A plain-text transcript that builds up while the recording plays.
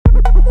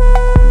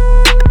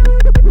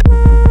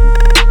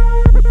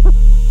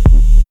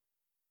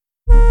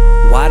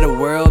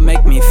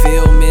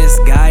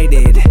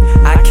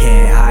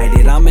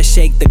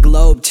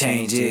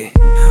change it.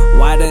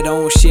 Why they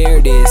don't share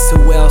this?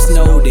 Who else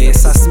know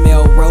this? I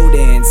smell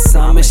rodents.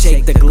 I'ma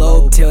shake the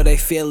globe till they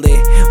feel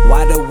it.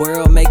 Why the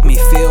world make me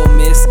feel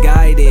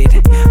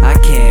misguided? I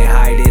can't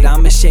hide it.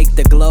 I'ma shake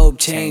the globe,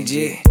 change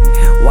it.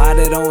 Why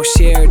they don't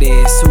share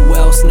this? Who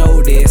else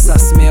know this? I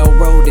smell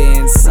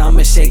rodents.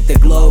 I'ma shake the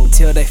globe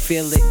till they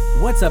feel it.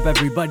 What's up,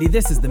 everybody?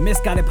 This is the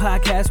Misguided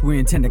Podcast. We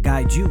intend to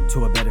guide you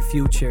to a better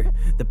future.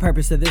 The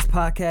purpose of this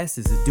podcast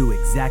is to do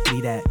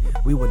exactly that.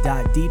 We will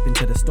dive deep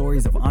into the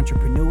stories of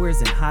entrepreneurs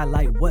and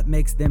highlight what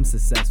makes them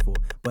successful,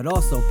 but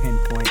also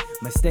pinpoint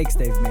mistakes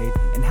they've made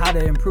and how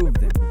to improve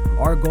them.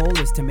 Our goal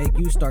is to make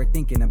you start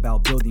thinking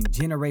about building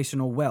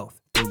generational wealth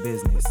through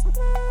business.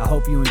 I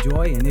hope you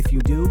enjoy, and if you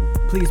do,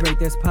 please rate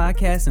this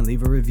podcast and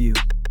leave a review.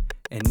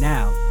 And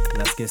now,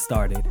 let's get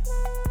started.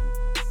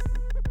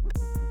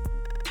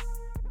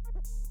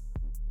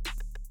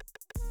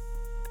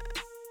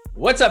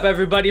 What's up,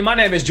 everybody? My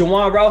name is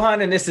Juwan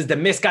Rohan, and this is the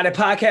Misguided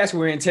Podcast,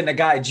 where we intend to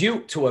guide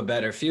you to a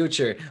better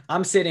future.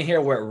 I'm sitting here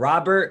with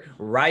Robert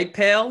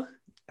Riopel.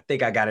 I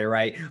think I got it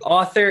right.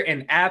 Author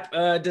and app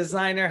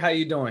designer. How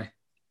you doing?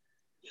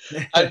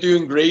 I'm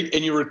doing great,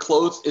 and you were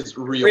close. It's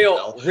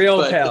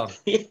Riopel.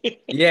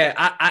 Yeah,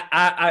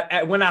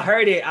 I when I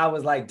heard it, I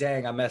was like,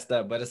 "Dang, I messed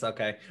up," but it's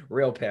okay.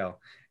 Riopel.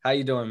 How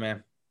you doing,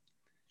 man?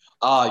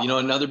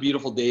 Another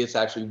beautiful day. It's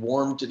actually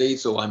warm today,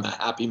 so I'm a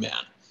happy man.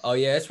 Oh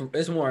yeah,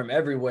 it's warm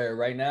everywhere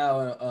right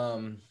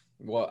now.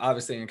 Well,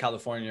 obviously in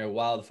California,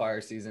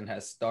 wildfire season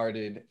has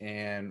started,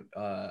 and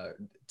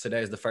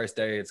today is the first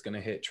day it's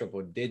gonna hit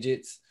triple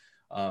digits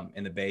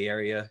in the Bay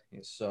Area.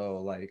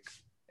 So like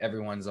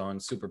everyone's on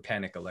super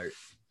panic alert.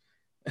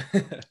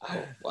 Oh,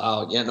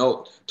 wow. Yeah,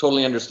 no,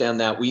 totally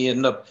understand that. We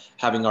end up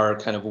having our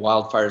kind of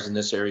wildfires in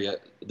this area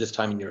this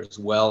time of year as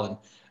well, and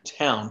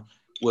town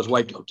was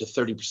wiped out to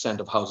 30%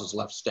 of houses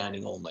left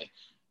standing only,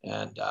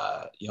 and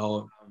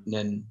and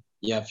then.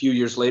 Yeah, a few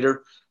years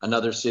later,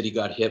 another city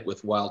got hit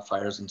with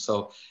wildfires. And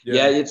so,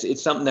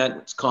 it's something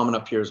that's common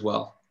up here as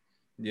well.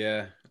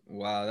 Yeah.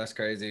 Wow, that's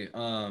crazy.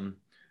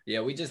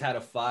 We just had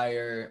a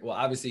fire. Well,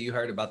 obviously you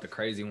heard about the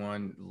crazy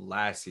one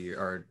last year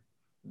or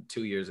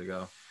 2 years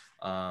ago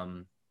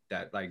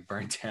that like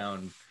burnt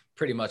down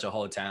pretty much a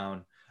whole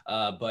town.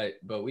 But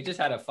we just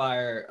had a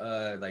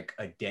fire like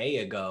a day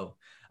ago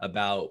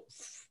about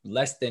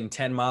less than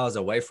 10 miles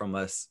away from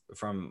us,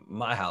 from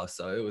my house.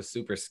 So it was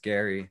super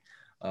scary.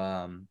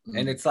 And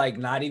it's like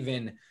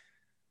it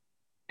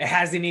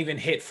hasn't even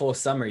hit full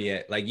summer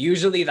yet. Like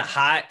usually the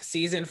hot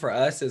season for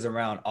us is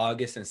around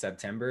August and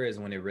September is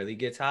when it really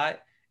gets hot.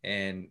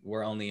 And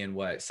we're only in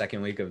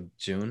second week of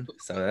June.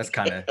 So that's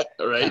kind of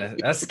right.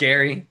 That's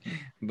scary,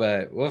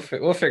 but we'll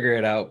figure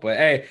it out. But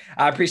hey,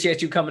 I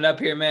appreciate you coming up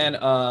here,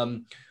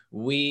 man.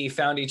 We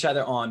found each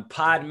other on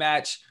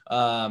Podmatch.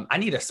 I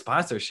need a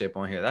sponsorship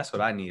on here. That's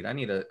what I need. I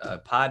need a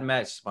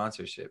Podmatch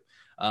sponsorship.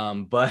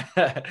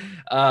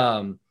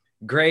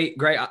 Great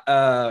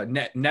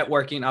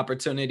networking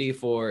opportunity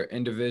for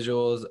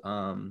individuals.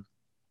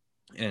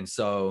 And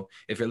so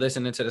if you're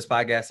listening to this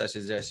podcast, I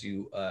suggest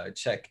you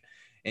check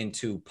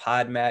into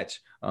Podmatch.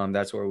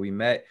 That's where we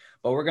met.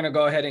 But we're going to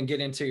go ahead and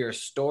get into your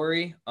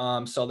story.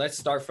 So let's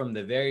start from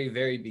the very,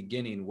 very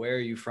beginning. Where are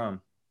you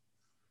from?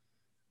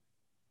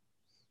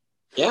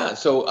 Yeah,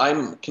 so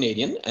I'm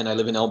Canadian and I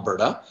live in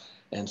Alberta.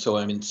 And so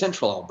I'm in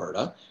central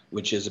Alberta,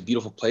 which is a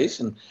beautiful place.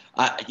 And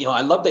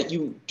I love that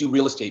you do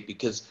real estate,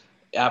 because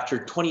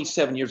after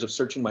 27 years of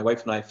searching, my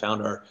wife and I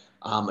found our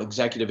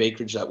executive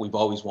acreage that we've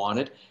always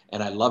wanted.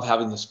 And I love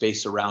having the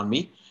space around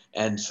me.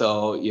 And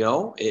so,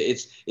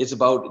 it's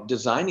about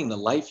designing the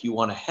life you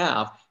want to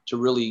have to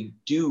really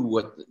do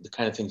what the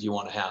kind of things you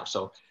want to have.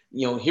 So,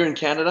 here in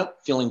Canada,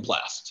 feeling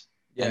blessed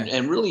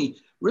and really,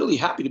 really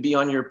happy to be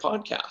on your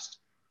podcast.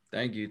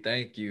 Thank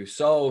you.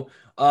 So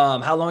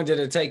how long did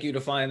it take you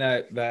to find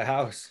that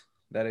house,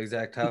 that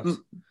exact house?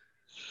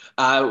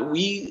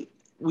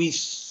 We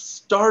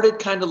started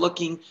kind of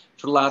looking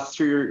for the last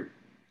three or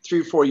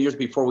 4 years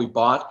before we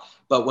bought.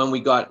 But when we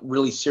got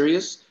really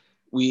serious,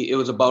 it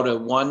was about a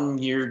 1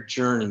 year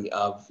journey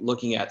of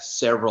looking at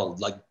several,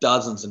 like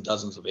dozens and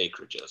dozens of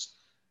acreages.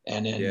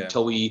 And then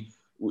until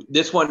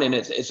this one, and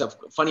it's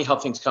funny how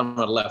things come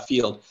out of left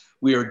field.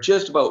 We are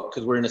just about,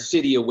 because we're in a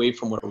city away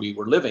from where we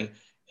were living,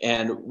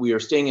 and we are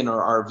staying in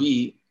our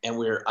RV, and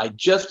we were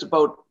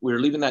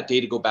leaving that day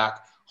to go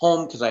back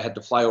home because I had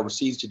to fly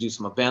overseas to do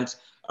some events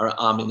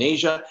in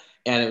Asia.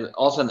 And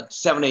all of a sudden,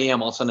 7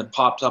 a.m., all of a sudden it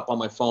pops up on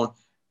my phone,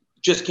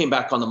 just came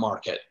back on the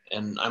market.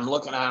 And I'm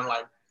looking at it, I'm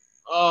like,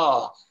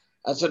 oh.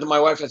 I said to my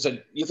wife, I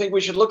said, you think we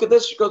should look at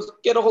this? She goes,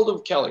 get a hold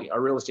of Kelly, our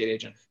real estate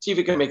agent, see if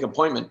he can make an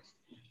appointment.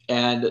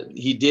 And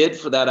he did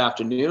for that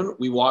afternoon.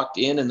 We walked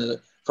in, and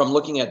from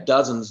looking at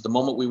dozens, the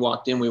moment we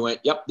walked in, we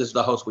went, yep, this is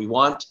the house we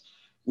want.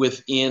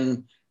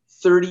 Within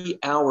 30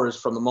 hours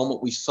from the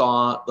moment we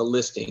saw the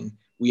listing,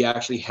 we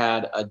actually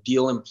had a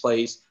deal in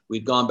place.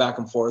 We'd gone back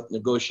and forth,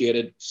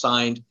 negotiated,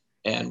 signed,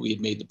 and we had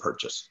made the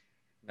purchase.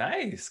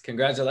 Nice.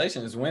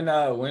 Congratulations. When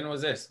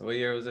was this? What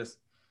year was this?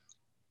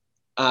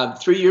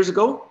 3 years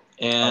ago.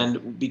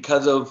 And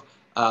because of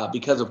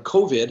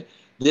COVID,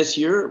 This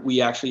year,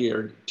 we actually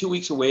are 2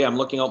 weeks away. I'm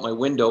looking out my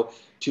window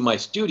to my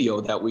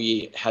studio that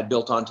we had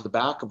built onto the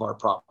back of our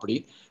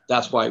property.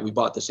 That's why we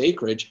bought this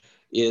acreage,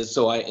 is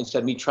so instead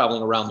of me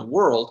traveling around the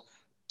world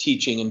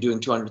teaching and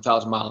doing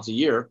 200,000 miles a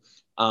year,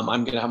 I'm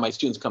going to have my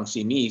students come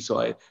see me.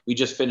 So we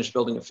just finished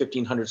building a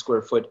 1,500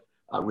 square foot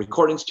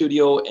recording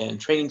studio and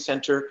training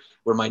center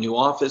where my new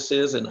office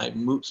is, and I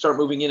start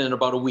moving in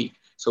about a week.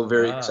 So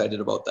very excited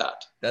about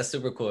that. That's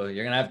super cool.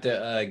 You're gonna have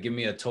to give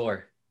me a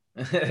tour.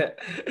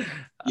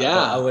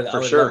 Yeah,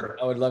 for sure.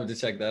 I would love to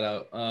check that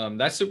out.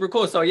 That's super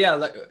cool. So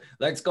yeah,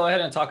 let's go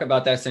ahead and talk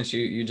about that since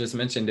you just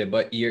mentioned it.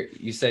 But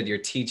you said you're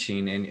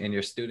teaching and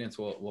your students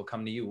will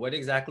come to you. What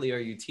exactly are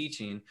you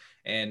teaching?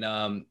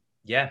 And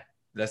yeah,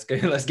 let's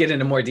get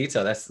into more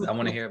detail. I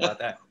want to hear about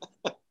that.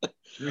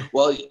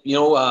 Well,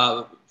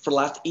 for the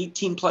last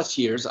 18 plus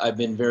years, I've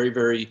been very,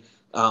 very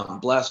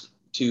blessed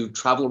to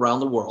travel around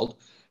the world.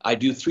 I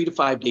do 3 to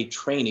 5 day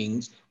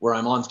trainings where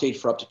I'm on stage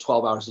for up to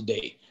 12 hours a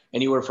day,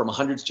 anywhere from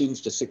 100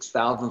 students to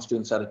 6,000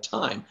 students at a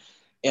time.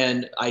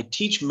 And I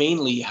teach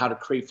mainly how to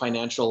create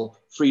financial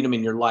freedom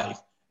in your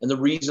life. And the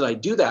reason I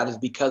do that is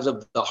because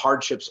of the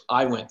hardships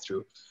I went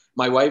through.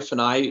 My wife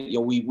and I,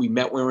 we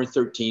met when we were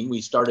 13. We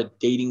started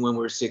dating when we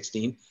were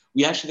 16.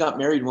 We actually got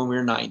married when we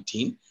were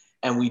 19.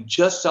 And we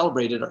just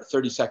celebrated our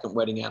 32nd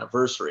wedding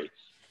anniversary.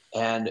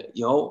 And,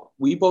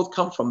 we both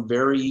come from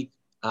very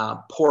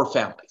poor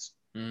families.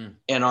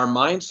 And our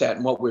mindset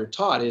and what we're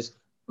taught is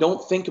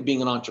don't think of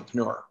being an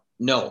entrepreneur.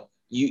 No,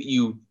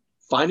 you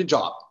find a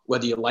job,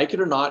 whether you like it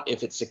or not.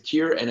 If it's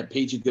secure and it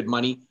pays you good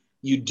money,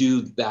 you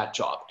do that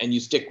job and you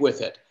stick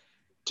with it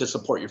to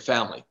support your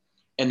family.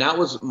 And that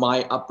was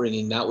my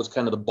upbringing. That was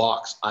kind of the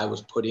box I was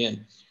put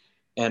in.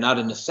 And out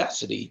of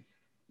necessity,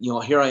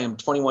 here I am,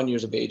 21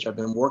 years of age. I've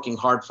been working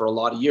hard for a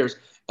lot of years,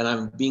 and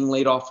I'm being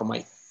laid off from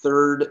my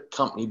third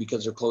company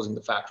because they're closing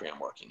the factory I'm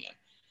working in.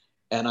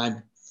 And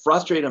I'm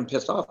frustrated and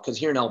pissed off because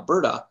here in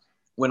Alberta,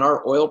 when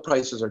our oil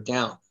prices are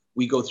down,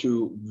 we go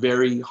through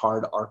very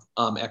hard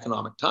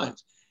economic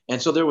times.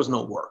 And so there was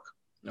no work.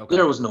 Okay.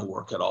 There was no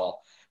work at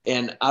all.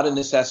 And out of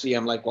necessity,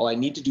 I'm like, well, I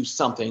need to do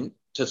something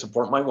to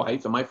support my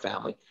wife and my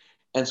family.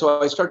 And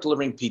so I start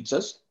delivering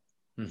pizzas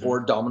for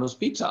Domino's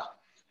Pizza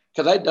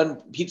because I'd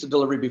done pizza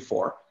delivery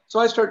before. So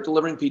I started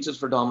delivering pizzas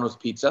for Domino's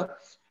Pizza.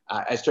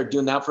 I started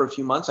doing that for a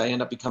few months. I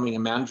end up becoming a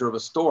manager of a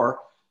store.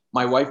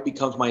 My wife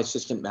becomes my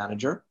assistant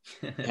manager.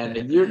 And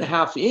a year and a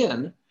half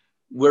in,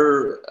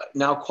 we're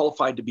now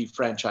qualified to be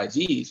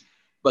franchisees.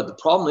 But the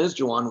problem is,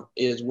 Joanne,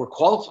 is we're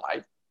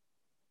qualified,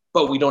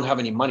 but we don't have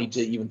any money to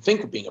even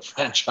think of being a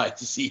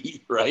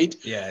franchisee, right?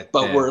 Yeah.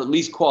 But we're at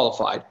least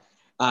qualified.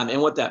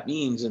 And what that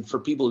means, and for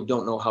people who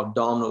don't know how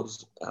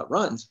Domino's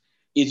runs,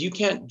 is you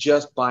can't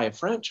just buy a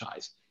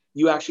franchise.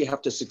 You actually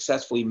have to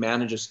successfully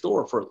manage a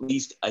store for at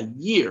least a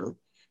year,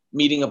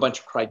 meeting a bunch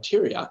of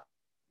criteria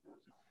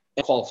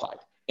and qualified.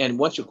 And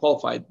once you're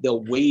qualified,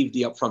 they'll waive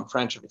the upfront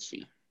franchise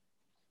fee,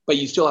 but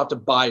you still have to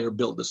buy or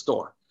build the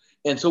store.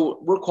 And so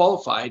we're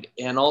qualified,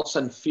 and all of a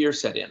sudden fear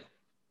set in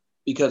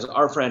because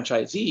our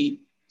franchisee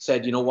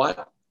said, you know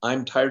what?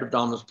 I'm tired of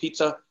Domino's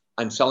Pizza.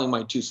 I'm selling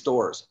my 2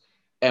 stores.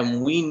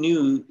 And we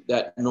knew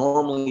that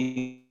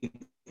normally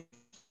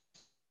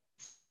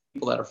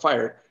people that are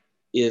fired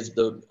is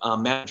the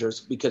managers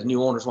because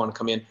new owners want to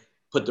come in,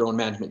 put their own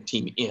management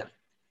team in.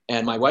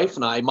 And my wife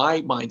and I,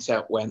 my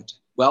mindset went,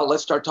 well,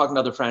 let's start talking to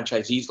other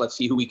franchisees. Let's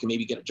see who we can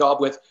maybe get a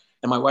job with.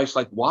 And my wife's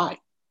like, why?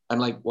 I'm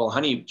like, well,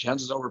 honey,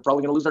 chances are we're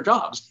probably going to lose our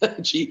jobs.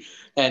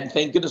 And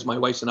thank goodness my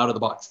wife's an out of the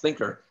box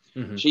thinker.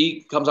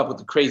 She comes up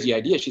with a crazy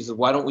idea. She says,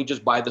 why don't we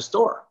just buy the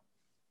store?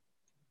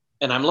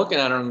 And I'm looking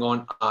at her and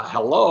going,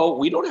 hello,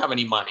 we don't have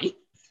any money.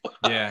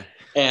 Yeah.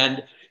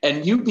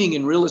 And you being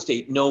in real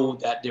estate know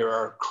that there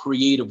are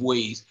creative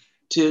ways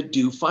to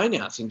do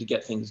financing to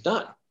get things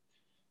done.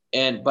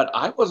 But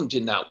I wasn't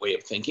in that way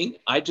of thinking.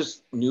 I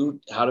just knew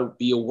how to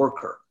be a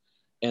worker.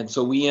 And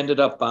so we ended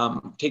up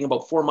taking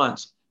about 4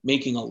 months,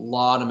 making a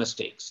lot of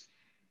mistakes,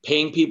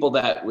 paying people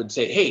that would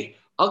say, hey,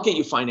 I'll get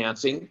you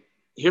financing.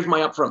 Here's my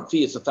upfront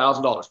fee. It's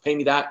 $1,000. Pay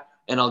me that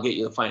and I'll get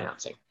you the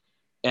financing.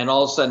 And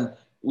all of a sudden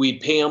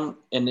we'd pay them.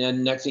 And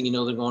then next thing you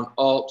know, they're going,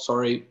 oh,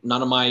 sorry,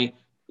 none of my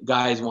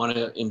guys want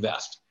to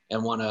invest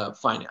and want to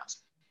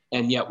finance.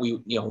 And yet we,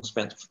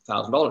 spent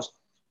 $1,000,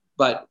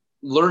 but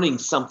learning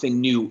something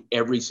new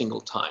every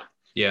single time.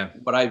 Yeah.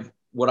 What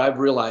I've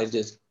realized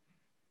is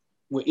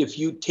if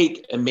you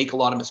take and make a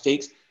lot of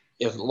mistakes,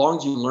 as long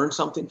as you learn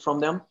something from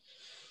them,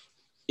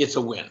 it's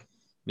a win.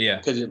 Yeah.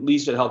 Because at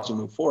least it helps you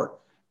move forward.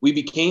 We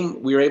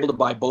were able to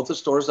buy both the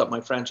stores that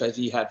my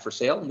franchisee had for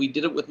sale, and we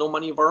did it with no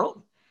money of our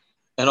own.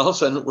 And all of a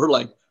sudden we're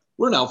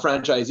now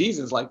franchisees.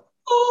 And it's like,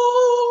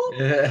 oh.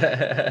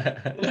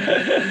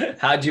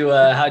 How'd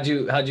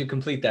you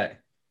complete that?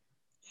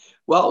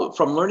 Well,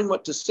 from learning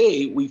what to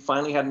say, we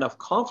finally had enough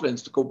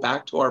confidence to go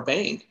back to our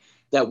bank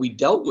that we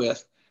dealt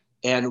with.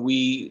 And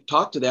we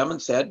talked to them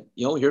and said,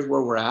 here's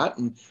where we're at.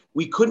 And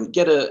we couldn't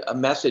get a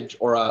message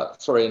or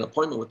an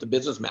appointment with the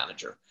business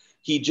manager.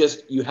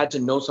 You had to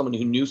know someone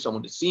who knew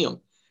someone to see him.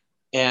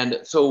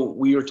 And so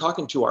we were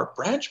talking to our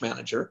branch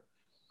manager,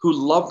 who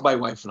loved my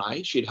wife and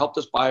I. She had helped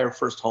us buy our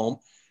first home.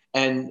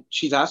 And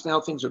she's asked me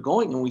how things are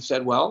going. And we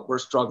said, well, we're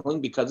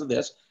struggling because of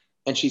this.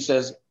 And she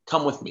says,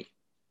 come with me.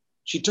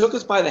 She took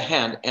us by the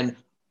hand. And,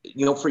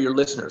 for your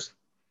listeners,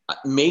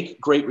 make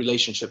great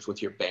relationships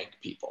with your bank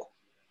people.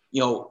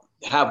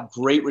 Have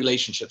great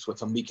relationships with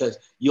them, because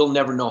you'll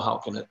never know how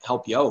it can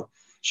help you out.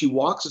 She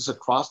walks us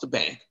across the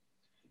bank,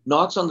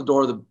 knocks on the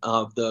door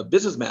of the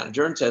business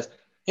manager and says,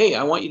 hey,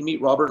 I want you to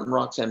meet Robert and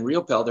Roxanne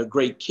Riopel. They're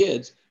great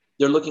kids.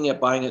 They're looking at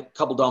buying a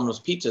couple Domino's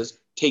pizzas.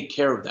 Take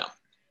care of them.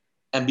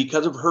 And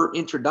because of her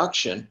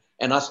introduction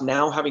and us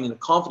now having the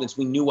confidence,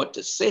 we knew what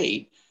to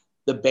say.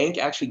 The bank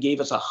actually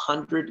gave us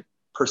 100%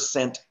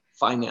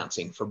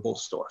 financing for both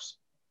stores.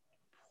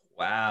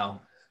 Wow.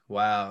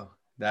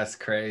 That's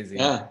crazy.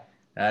 Yeah.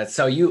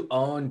 So you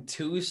own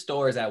 2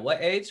 stores at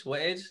what age? What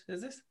age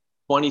is this?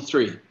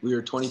 23. We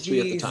were 23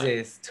 at the time.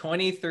 Jesus,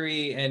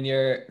 23, and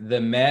you're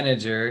the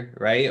manager,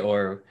 right?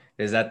 Or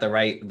is that the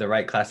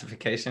right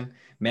classification?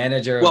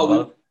 Manager of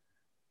both?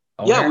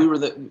 Yeah, we were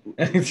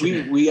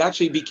we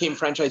actually became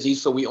franchisees,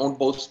 so we owned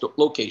both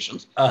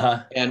locations.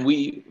 And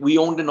we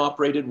owned and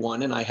operated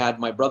one, and I had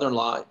my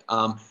brother-in-law.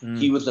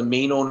 He was the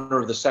main owner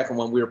of the second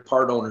one. We were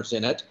part owners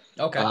in it.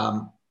 Okay.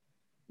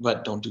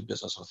 But don't do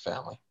business with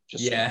family.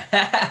 Yeah.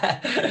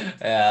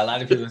 Yeah, a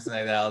lot of people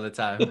say that all the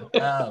time.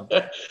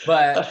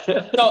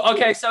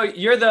 So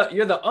you're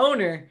the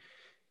owner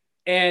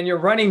and you're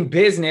running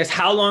business.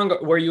 How long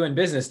were you in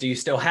business? Do you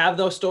still have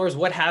those stores?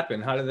 What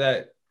happened? How did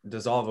that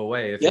dissolve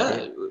away?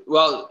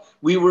 Well,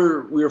 we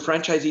were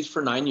franchisees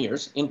for 9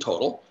 years in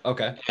total.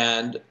 Okay.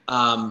 And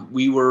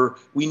we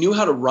knew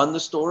how to run the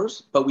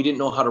stores, but we didn't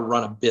know how to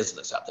run a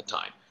business at the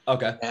time.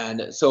 Okay.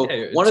 And so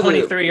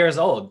 23 years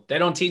old. They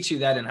don't teach you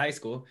that in high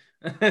school.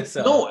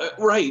 So. No,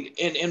 right.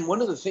 And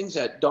one of the things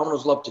that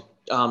Domino's loved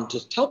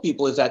to tell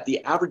people is that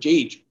the average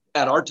age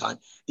at our time,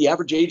 the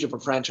average age of a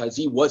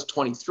franchisee was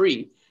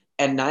 23,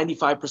 and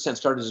 95%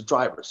 started as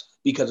drivers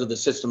because of the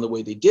system, the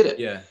way they did it.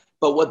 Yeah.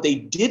 But what they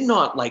did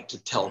not like to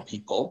tell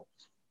people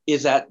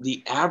is that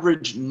the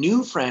average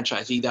new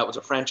franchisee that was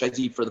a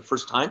franchisee for the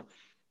first time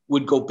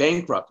would go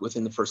bankrupt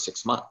within the first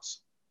 6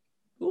 months.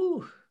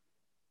 Ooh.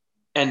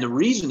 And the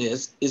reason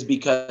is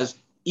because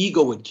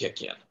ego would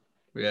kick in.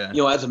 Yeah.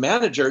 As a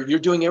manager, you're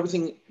doing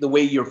everything the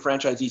way your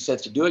franchisee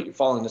says to do it. You're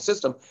following the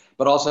system,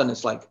 but all of a sudden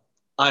it's like,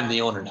 I'm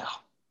the owner now.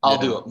 I'll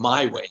do it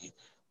my way.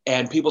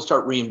 And people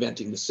start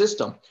reinventing the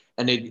system,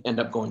 and they end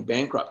up going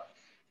bankrupt.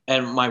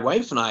 And my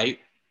wife and I,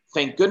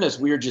 thank goodness,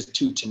 we were just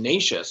too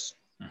tenacious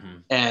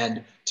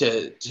and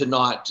to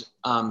not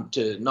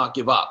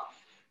give up.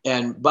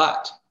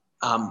 But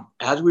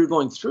as we were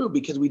going through,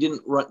 because we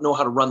didn't know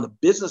how to run the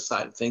business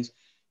side of things,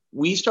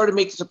 we started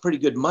making some pretty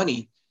good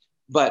money.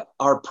 But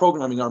our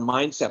programming, our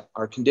mindset,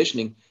 our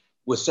conditioning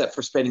was set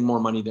for spending more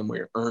money than we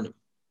were earning.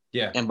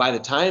 Yeah. And by the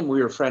time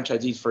we were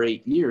franchisees for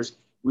 8 years,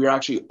 we were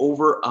actually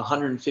over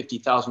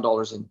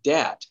 $150,000 in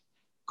debt,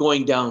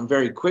 going down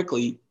very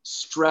quickly,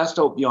 stressed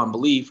out beyond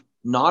belief,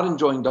 not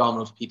enjoying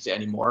Domino's pizza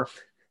anymore,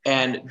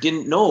 and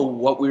didn't know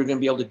what we were going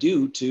to be able to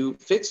do to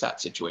fix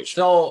that situation.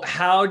 So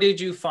how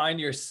did you find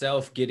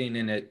yourself getting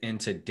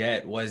into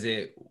debt? Was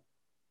it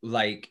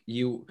like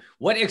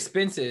what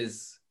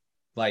expenses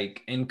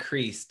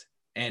increased?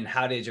 And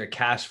how did your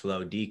cash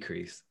flow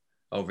decrease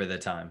over the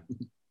time?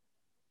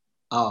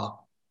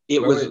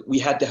 We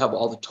had to have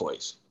all the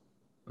toys.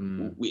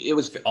 It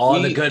was all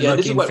the good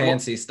looking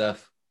fancy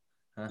stuff.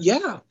 Huh?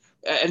 Yeah.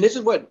 And this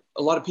is what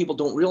a lot of people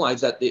don't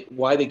realize, that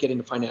why they get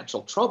into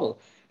financial trouble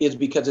is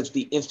because it's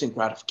the instant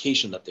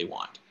gratification that they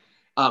want.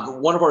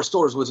 One of our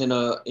stores was in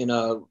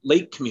a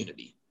lake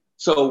community.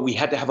 So we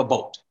had to have a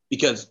boat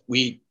because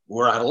we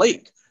were at a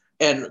lake.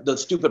 And the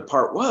stupid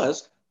part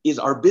is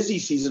our busy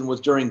season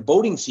was during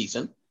boating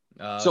season.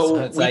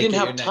 So we didn't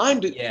have time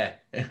to. Yeah.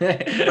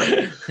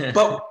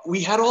 But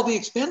we had all the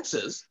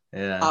expenses.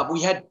 Yeah.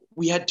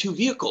 We had 2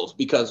 vehicles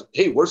because,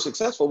 hey, we're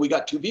successful. We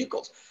got 2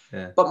 vehicles.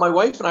 Yeah. But my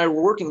wife and I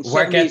were working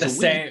 7 days a week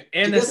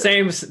together.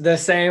 the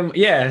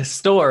same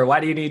store. Why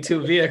do you need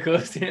 2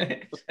 vehicles?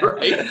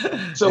 Right.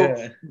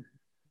 So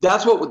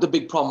that's what the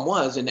big problem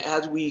was. And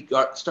as we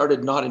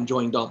started not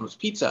enjoying Domino's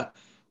Pizza,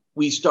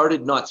 we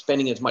started not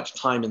spending as much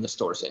time in the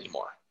stores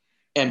anymore.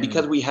 And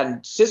because we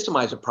hadn't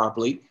systemized it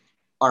properly,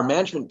 our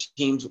management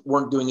teams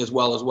weren't doing as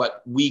well as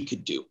what we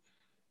could do.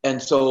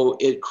 And so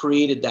it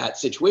created that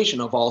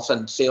situation of all of a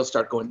sudden sales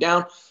start going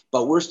down,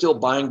 but we're still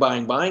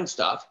buying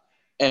stuff.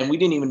 And we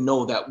didn't even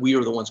know that we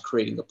were the ones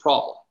creating the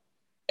problem.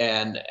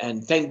 And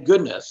thank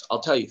goodness,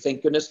 I'll tell you,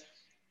 thank goodness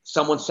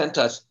someone sent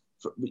us,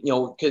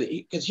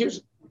 because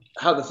here's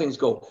how the things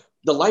go.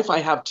 The life I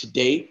have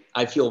today,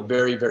 I feel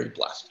very, very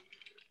blessed.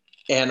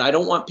 And I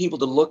don't want people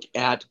to look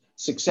at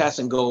success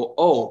and go,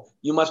 oh,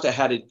 you must have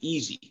had it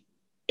easy.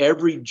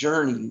 Every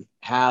journey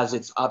has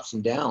its ups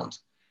and downs.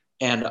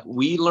 And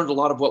we learned a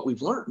lot of what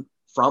we've learned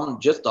from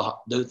just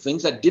the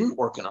things that didn't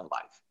work in our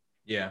life.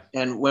 Yeah.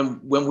 And when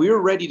we were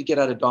ready to get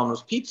out of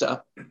Domino's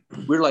Pizza,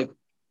 we're like,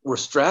 we're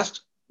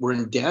stressed, we're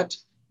in debt.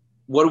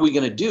 What are we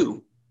going to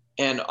do?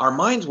 And our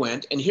minds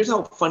went, and here's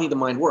how funny the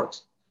mind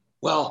works.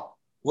 Well,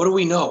 what do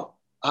we know?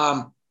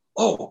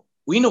 oh,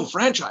 we know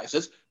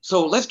franchises,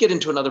 so let's get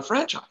into another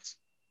franchise.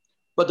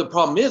 But the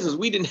problem is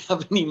we didn't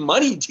have any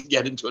money to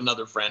get into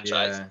another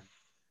franchise. Yeah.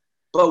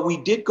 But we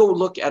did go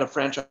look at a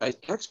franchise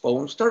expo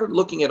and started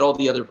looking at all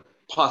the other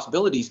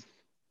possibilities.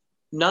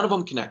 None of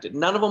them connected.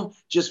 None of them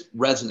just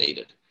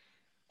resonated.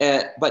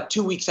 But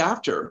 2 weeks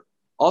after,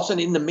 all of a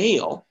sudden in the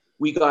mail,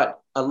 we got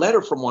a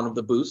letter from one of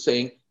the booths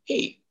saying,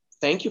 hey,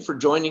 thank you for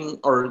joining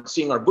or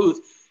seeing our booth.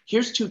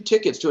 Here's 2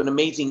 tickets to an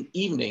amazing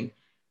evening,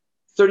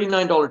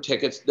 $39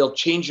 tickets. They'll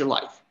change your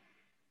life.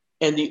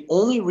 And the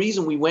only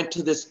reason we went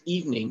to this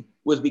evening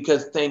was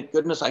because, thank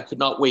goodness, I could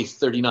not waste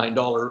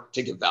 $39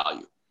 ticket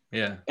value.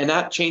 Yeah. And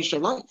that changed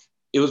our life.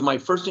 It was my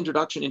first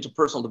introduction into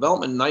personal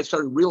development. And I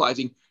started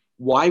realizing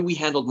why we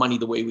handled money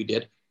the way we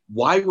did,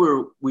 why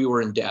we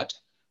were in debt,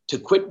 to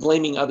quit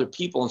blaming other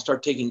people and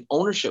start taking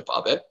ownership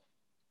of it.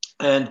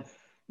 And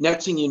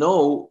next thing you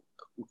know,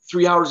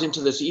 3 hours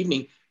into this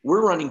evening,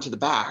 we're running to the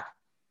back.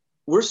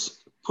 We're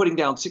putting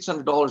down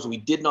 $600 we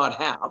did not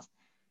have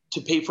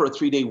to pay for a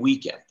 3-day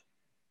weekend.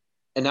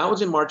 And that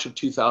was in March of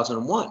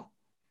 2001.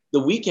 The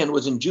weekend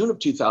was in June of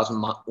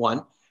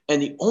 2001.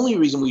 And the only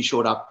reason we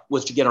showed up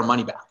was to get our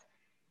money back,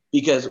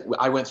 because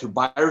I went through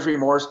buyer's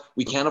remorse.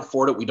 We can't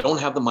afford it. We don't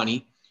have the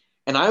money.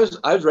 And I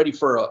was ready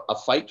for a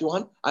fight,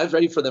 Johan. I was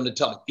ready for them to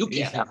tell me, you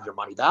can't have your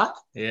money back.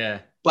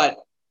 Yeah.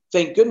 But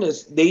thank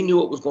goodness they knew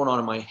what was going on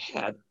in my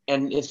head.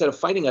 And instead of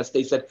fighting us,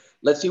 they said,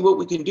 let's see what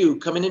we can do.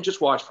 Come in and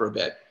just watch for a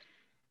bit.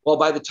 Well,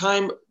 by the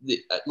time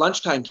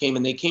lunchtime came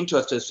and they came to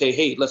us to say,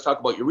 hey, let's talk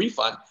about your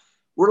refund,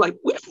 we're like,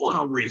 we don't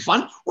want a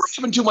refund. We're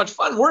having too much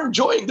fun. We're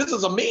enjoying. This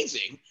is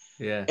amazing.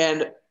 Yeah.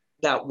 And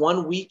that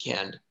one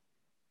weekend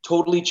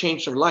totally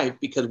changed our life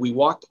because we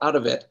walked out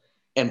of it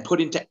and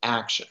put into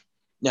action.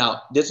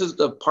 Now, this is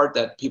the part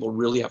that people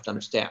really have to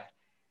understand.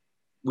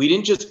 We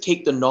didn't just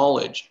take the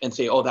knowledge and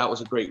say, oh, that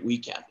was a great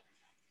weekend.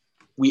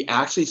 We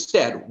actually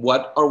said,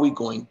 what are we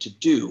going to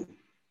do?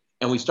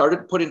 And we started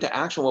to put into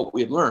action what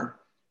we had learned.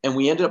 And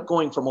we ended up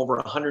going from over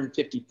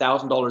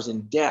 $150,000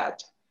 in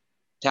debt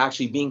to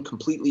actually being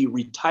completely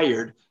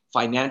retired,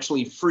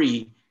 financially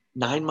free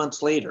 9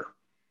 months later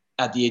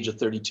at the age of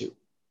 32.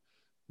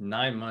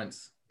 9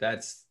 months.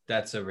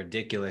 That's a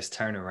ridiculous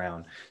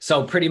turnaround.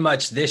 So pretty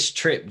much this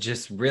trip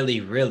just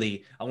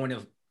really, I want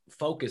to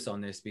focus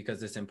on this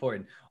because it's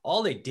important.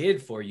 All it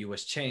did for you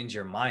was change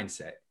your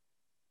mindset.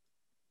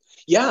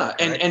 Yeah.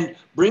 And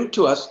bring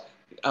to us,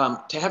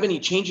 to have any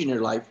change in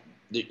your life,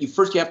 you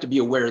have to be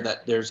aware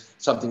that there's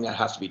something that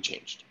has to be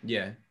changed.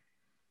 Yeah.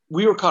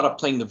 We were caught up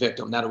playing the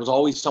victim, that it was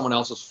always someone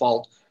else's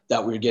fault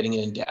that we were getting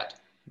in debt.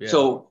 Yeah.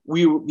 So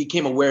we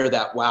became aware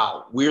that,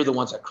 wow, we're the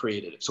ones that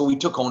created it. So we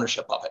took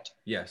ownership of it.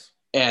 Yes.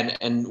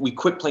 And we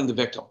quit playing the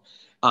victim.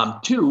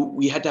 2,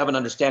 we had to have an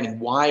understanding.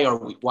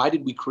 Why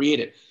did we create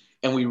it?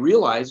 And we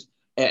realized,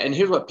 and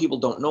here's what people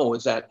don't know,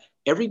 is that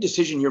every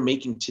decision you're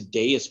making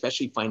today,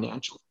 especially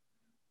financially,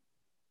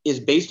 is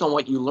based on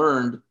what you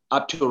learned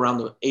up to around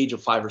the age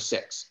of 5 or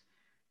 6.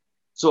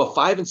 So a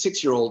 5 and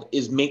 6-year-old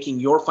is making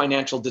your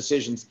financial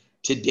decisions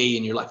today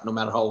in your life, no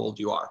matter how old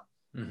you are.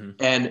 Mm-hmm.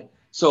 And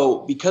so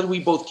because we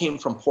both came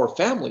from poor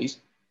families,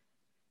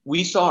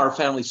 we saw our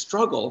family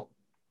struggle.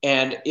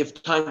 And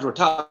if times were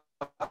tough,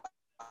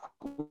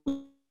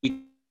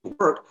 we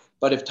worked.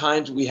 But if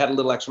times we had a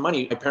little extra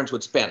money, my parents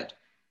would spend.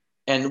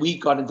 And we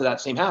got into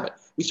that same habit.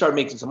 We started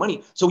making some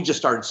money, so we just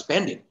started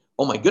spending.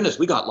 Oh my goodness,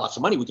 we got lots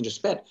of money, we can just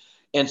spend.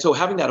 And so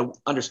having that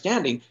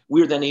understanding,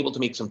 we were then able to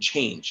make some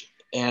change.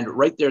 And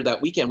right there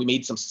that weekend, we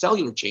made some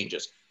cellular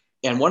changes.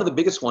 And one of the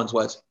biggest ones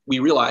was we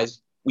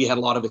realized we had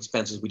a lot of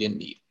expenses we didn't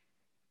need.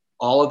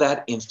 All of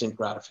that instant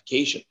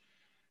gratification.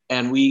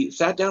 And we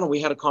sat down and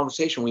we had a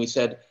conversation. We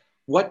said,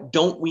 what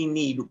don't we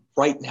need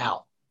right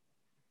now?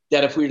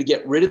 That if we were to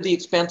get rid of the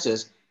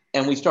expenses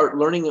and we start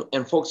learning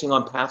and focusing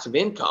on passive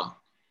income,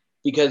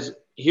 because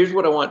here's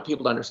what I want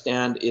people to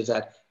understand is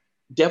that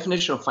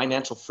definition of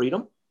financial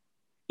freedom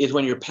is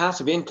when your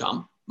passive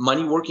income,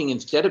 money working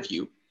instead of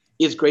you,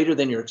 is greater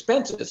than your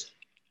expenses,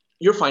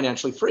 you're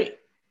financially free.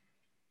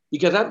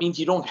 Because that means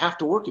you don't have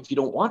to work if you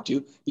don't want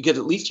to, because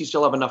at least you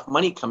still have enough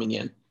money coming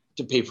in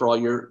to pay for all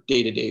your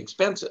day-to-day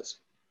expenses.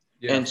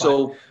 Yeah, and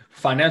so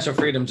financial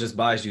freedom just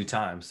buys you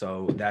time.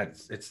 So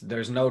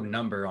there's no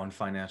number on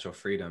financial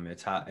freedom.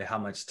 It's how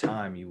much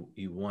time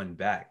you won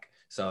back.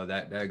 So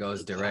that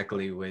goes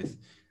directly with,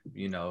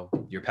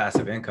 your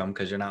passive income,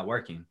 because you're not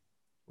working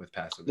with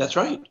passive. That's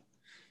right.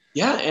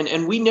 Yeah.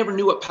 And we never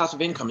knew what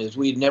passive income is.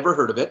 We had never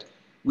heard of it.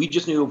 We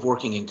just knew of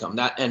working income.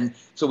 And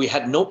so we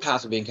had no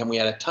passive income. We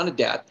had a ton of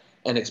debt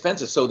and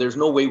expenses. So there's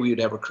no way we would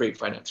ever create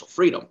financial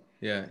freedom.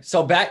 Yeah.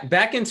 So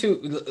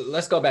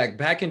let's go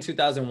back in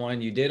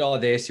 2001, you did all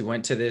this, you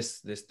went to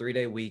this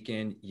 3-day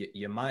weekend,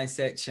 your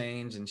mindset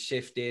changed and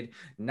shifted.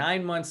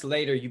 9 months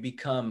later, you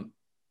become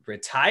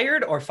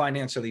retired or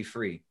financially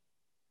free?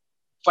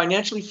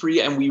 Financially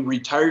free. And we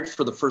retired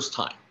for the first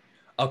time.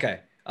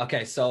 Okay.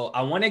 So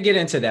I want to get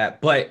into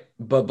that, but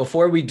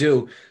before we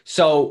do,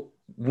 so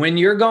when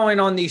you're going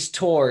on these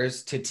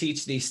tours to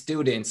teach these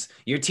students,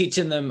 you're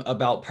teaching them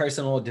about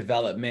personal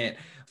development,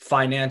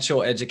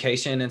 financial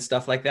education and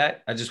stuff like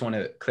that? I just want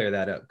to clear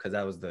that up because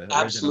that was the original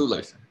Absolutely.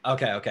 question.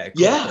 Okay,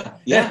 cool.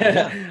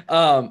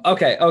 Yeah.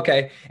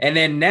 Okay. And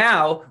then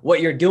now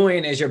what you're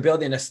doing is you're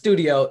building a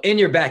studio in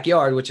your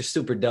backyard, which is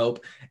super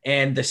dope.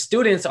 And the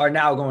students are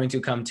now going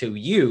to come to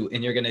you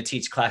and you're going to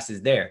teach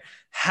classes there.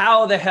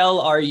 How the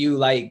hell are you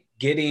like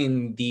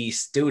getting the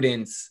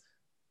students,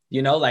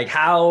 you know, like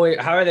how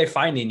are they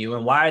finding you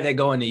and why are they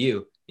going to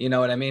you? You know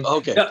what I mean?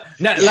 Okay. No,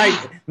 Yeah. like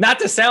not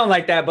to sound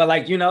like that, but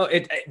like, you know,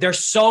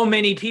 there's so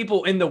many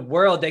people in the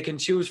world they can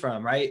choose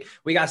from, right?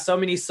 We got so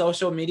many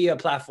social media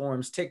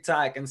platforms,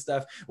 TikTok and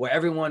stuff, where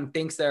everyone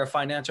thinks they're a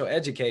financial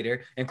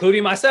educator,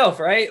 including myself,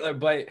 right?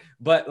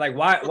 But like,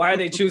 why are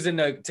they choosing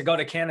to go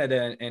to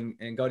Canada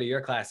and go to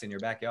your class in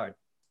your backyard?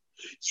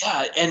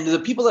 Yeah, and the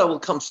people that will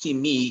come see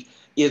me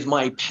is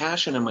my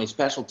passion and my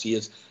specialty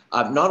is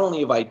not only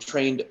have I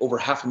trained over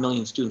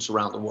 500,000 students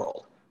around the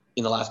world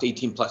in the last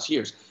 18 plus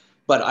years,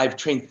 but I've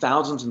trained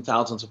thousands and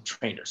thousands of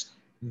trainers.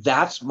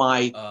 That's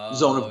my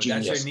zone of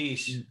genius.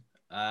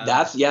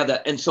 That's your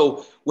niche. And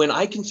so when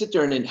I can sit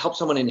there and help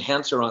someone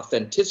enhance their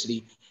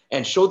authenticity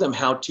and show them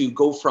how to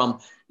go from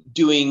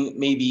doing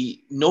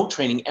maybe no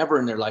training ever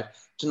in their life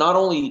to not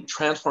only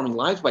transforming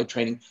lives by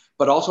training,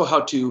 but also how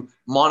to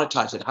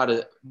monetize it, how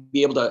to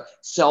be able to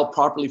sell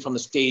properly from the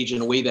stage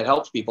in a way that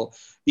helps people.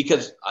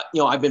 Because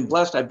I've been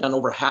blessed. I've done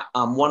over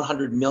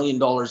 $100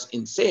 million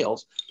in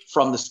sales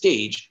from the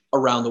stage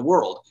around the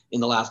world in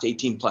the last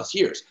 18 plus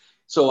years.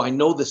 So I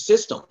know the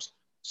systems.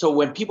 So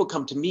when people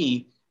come to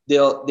me,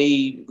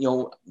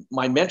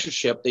 my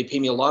mentorship, they pay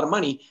me a lot of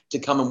money to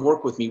come and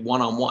work with me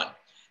one-on-one.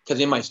 Because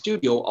in my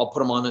studio, I'll put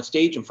them on a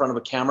stage in front of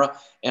a camera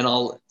and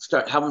I'll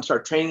have them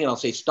start training and I'll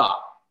say,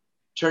 stop,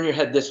 turn your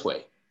head this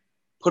way,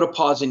 put a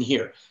pause in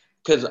here,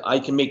 because I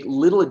can make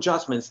little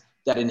adjustments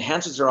that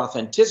enhances their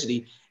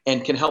authenticity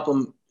and can help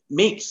them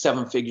make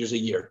 7 figures a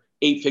year,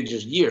 8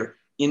 figures a year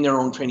in their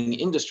own training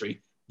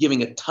industry,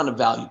 giving a ton of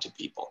value to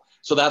people.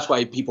 So that's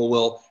why people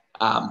will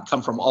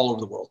come from all over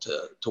the world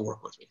to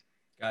work with me.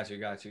 Got you.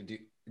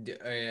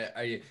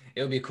 It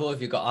would be cool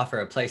if you could offer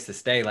a place to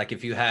stay. Like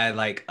if you had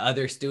like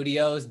other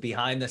studios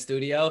behind the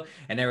studio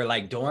and they were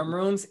like dorm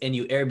rooms and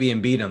you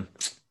Airbnb them.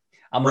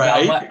 I'm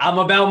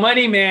about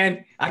money,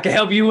 man. I can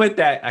help you with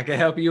that.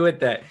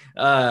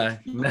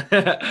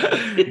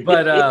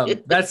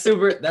 But that's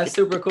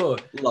super cool.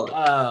 Love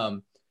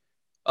it.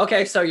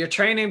 Okay, so you're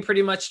training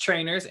pretty much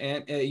trainers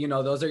and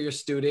those are your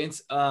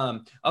students.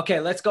 Okay,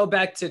 let's go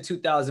back to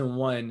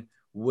 2001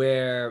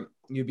 where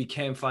you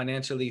became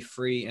financially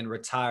free and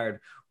retired.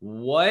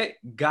 What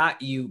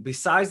got you,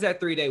 besides that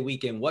 3-day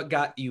weekend, what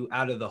got you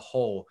out of the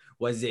hole?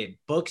 Was it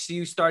books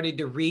you started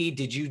to read?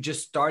 Did you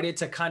just started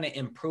to kind of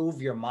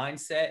improve your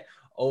mindset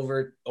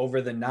over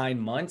the 9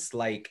 months?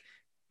 Like,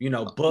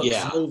 books,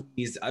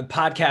 movies,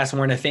 podcasts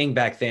weren't a thing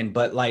back then,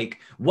 but like,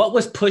 what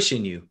was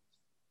pushing you?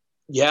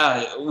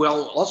 Yeah,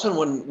 well, also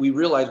when we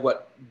realized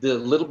what the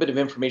little bit of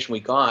information we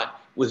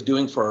got was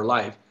doing for our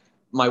life,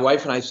 my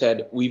wife and I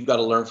said, we've got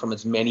to learn from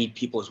as many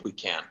people as we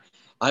can.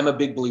 I'm a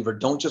big believer,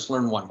 don't just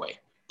learn one way.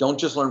 Don't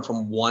just learn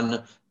from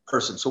one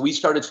person. So we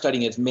started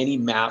studying as many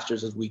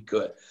masters as we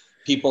could.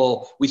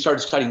 We started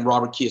studying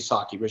Robert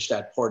Kiyosaki, Rich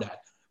Dad, Poor Dad.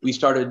 We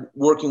started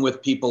working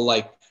with people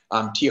like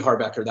T.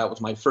 Harbecker. That was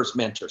my first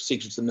mentor,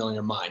 Secrets of the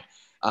Millionaire Mind.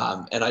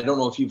 And I don't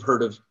know if you've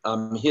heard of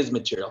his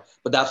material,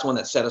 but that's the one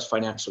that set us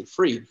financially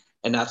free.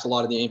 And that's a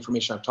lot of the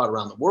information I've taught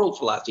around the world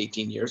for the last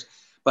 18 years.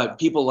 But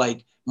people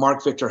like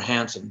Mark Victor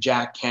Hansen,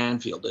 Jack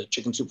Canfield, the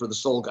Chicken Soup for the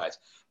Soul guys,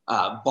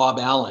 Bob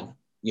Allen,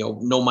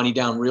 No Money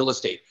Down Real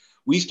Estate.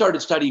 We started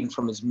studying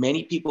from as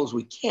many people as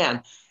we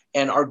can.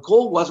 And our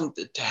goal wasn't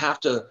to have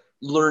to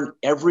learn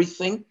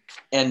everything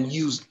and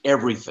use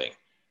everything.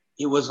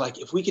 It was like,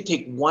 if we could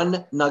take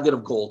one nugget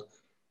of gold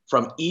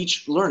from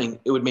each learning,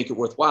 it would make it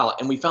worthwhile.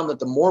 And we found that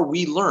the more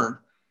we learned,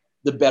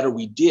 the better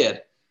we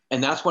did.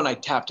 And that's when I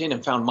tapped in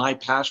and found my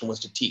passion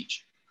was to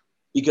teach.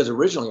 Because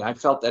originally I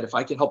felt that if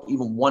I could help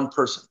even one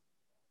person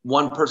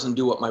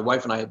do what my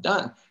wife and I have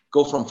done,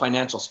 go from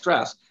financial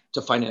stress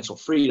to financial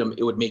freedom,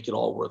 it would make it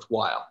all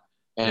worthwhile.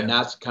 And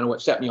that's kind of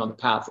what set me on the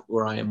path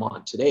where I am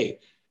on today.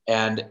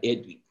 And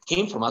it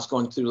came from us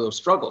going through those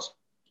struggles,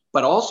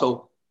 but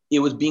also it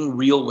was being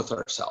real with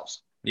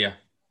ourselves. Yeah.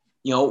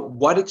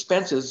 What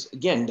expenses,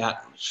 again,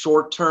 that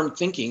short-term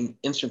thinking,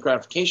 instant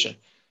gratification,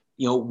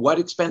 what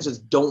expenses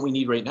don't we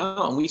need right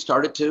now? And we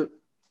started to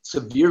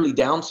severely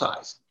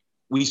downsize.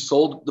 We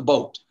sold the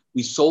boat.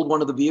 We sold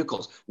one of the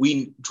vehicles.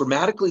 We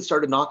dramatically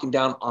started knocking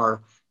down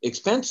our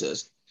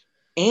expenses.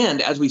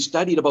 And as we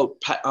studied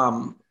about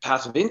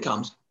passive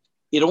incomes,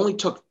 it only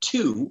took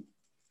 2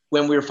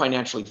 when we were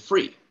financially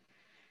free.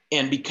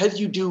 And because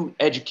you do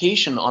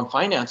education on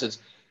finances,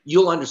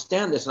 you'll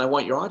understand this. And I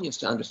want your audience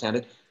to understand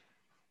it.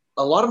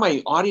 A lot of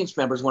my audience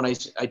members, when I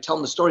tell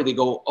them the story, they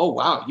go, oh,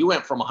 wow, you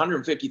went from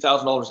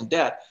 $150,000 in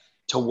debt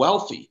to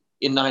wealthy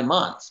in 9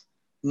 months.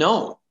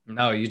 No,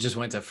 you just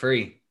went to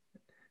free.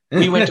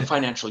 We went to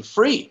financially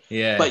free.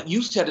 Yeah. But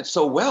you said it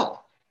so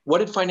well. What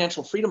did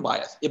financial freedom buy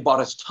us? It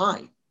bought us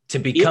time to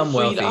become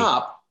wealthy.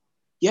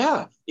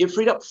 Yeah, it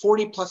freed up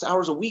 40 plus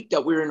hours a week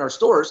that we were in our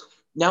stores.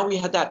 Now we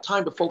had that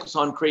time to focus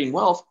on creating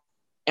wealth.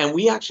 And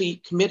we actually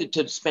committed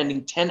to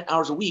spending 10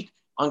 hours a week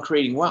on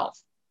creating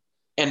wealth.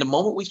 And the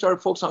moment we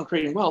started focusing on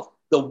creating wealth,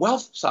 the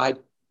wealth side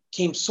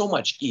came so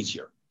much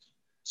easier.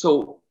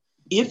 So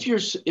if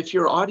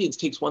your audience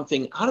takes one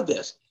thing out of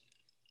this,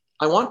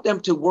 I want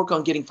them to work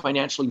on getting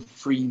financially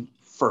free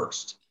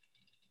first.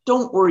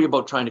 Don't worry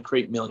about trying to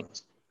create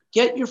millions.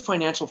 Get your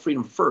financial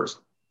freedom first,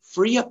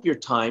 free up your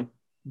time,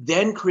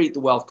 then create the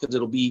wealth, because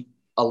it'll be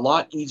a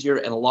lot easier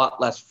and a lot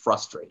less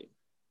frustrating.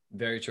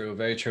 Very true,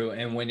 very true.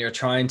 And when you're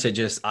trying to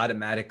just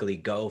automatically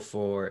go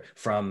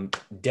from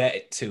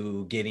debt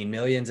to getting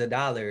millions of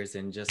dollars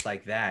and just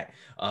like that,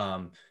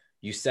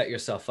 you set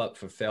yourself up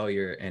for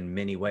failure in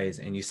many ways,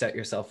 and you set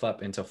yourself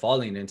up into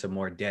falling into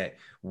more debt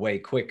way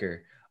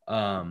quicker.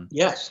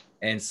 Yes.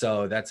 And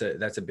so that's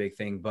a big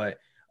thing. But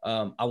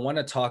I want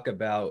to talk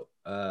about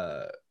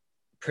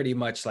pretty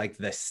much like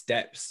the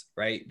steps,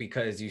 right?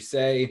 Because you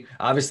say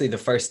obviously the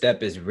first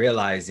step is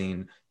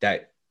realizing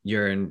that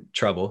you're in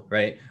trouble,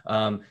 right?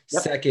 Yep.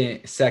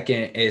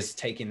 Second is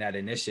taking that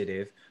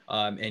initiative.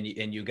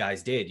 And you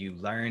guys did. You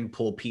learned,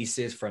 pull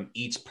pieces from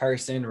each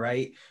person,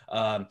 right?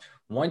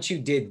 Once you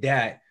did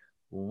that,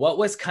 what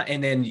was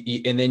and then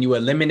you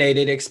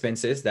eliminated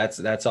expenses.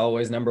 That's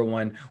always number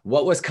one.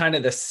 What was kind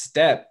of the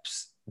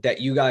steps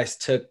that you guys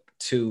took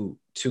to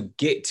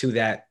get to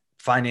that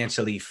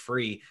financially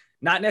free?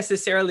 Not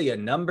necessarily a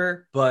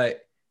number,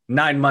 but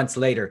 9 months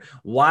later.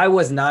 Why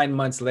was 9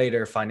 months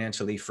later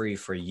financially free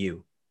for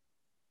you?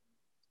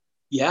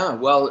 Yeah,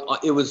 well,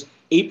 it was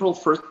April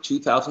 1st,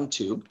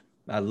 2002.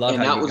 I love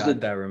And how that you was got the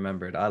that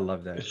remembered. I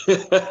love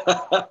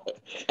that.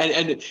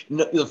 and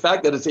the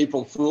fact that it's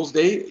April Fool's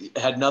Day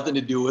had nothing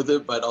to do with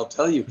it, but I'll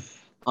tell you,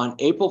 on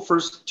April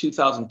 1st,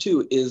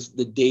 2002 is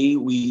the day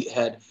we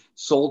had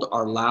sold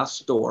our last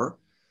store,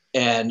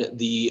 and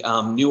the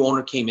new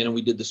owner came in and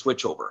we did the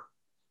switchover.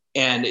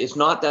 And it's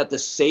not that the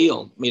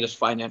sale made us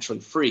financially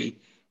free.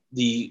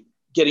 The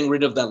getting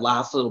rid of that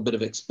last little bit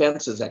of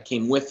expenses that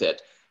came with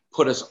it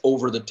put us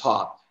over the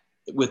top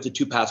with the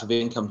two passive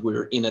incomes we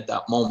were in at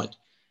that moment.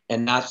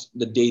 And that's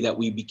the day that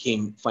we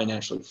became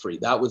financially free.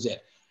 That was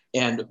it.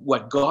 And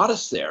what got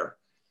us there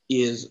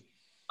is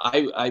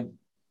I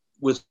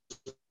was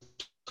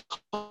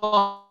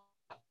taught,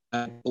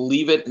 I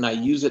believe it and I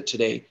use it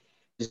today,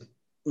 is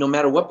no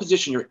matter what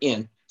position you're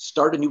in,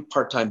 start a new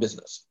part-time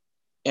business.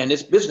 And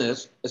this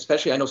business,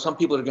 especially, I know some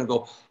people are going to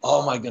go,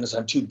 oh my goodness,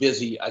 I'm too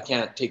busy. I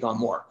can't take on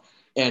more.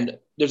 And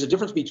there's a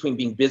difference between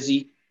being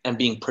busy and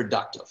being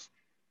productive,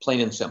 plain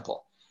and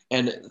simple.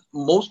 And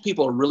most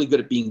people are really good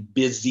at being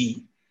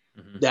busy,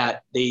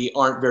 that they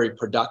aren't very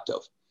productive.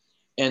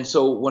 And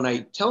so when I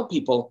tell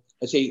people,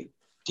 I say,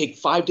 take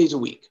 5 days a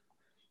week,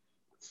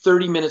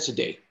 30 minutes a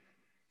day,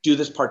 do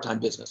this part-time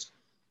business.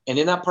 And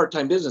in that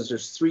part-time business,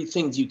 there's 3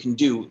 things you can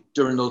do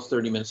during those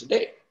 30 minutes a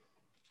day.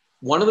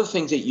 One of the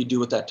things that you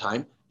do at that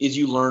time is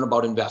you learn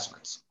about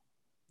investments.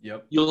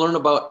 Yep. You learn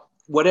about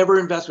whatever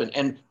investment.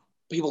 And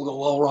people go,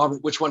 well,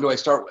 Robert, which one do I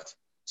start with?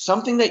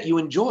 Something that you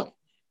enjoy.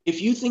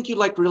 If you think you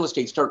like real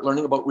estate, start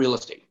learning about real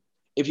estate.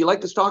 If you like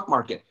the stock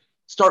market,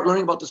 start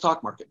learning about the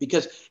stock market,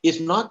 because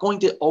it's not going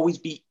to always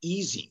be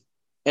easy.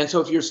 And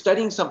so if you're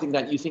studying something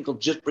that you think will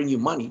just bring you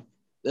money,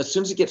 as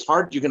soon as it gets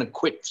hard, you're going to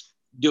quit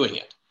doing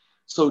it.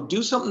 So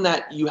do something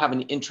that you have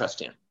an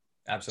interest in.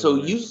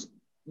 Absolutely. So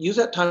use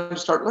that time to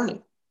start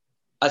learning.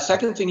 A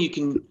second thing you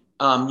can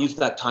use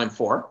that time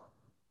for,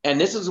 and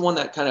this is the one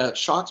that kind of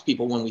shocks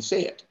people when we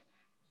say it,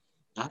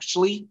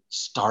 actually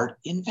start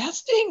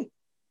investing.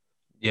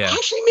 Yeah.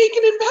 Actually make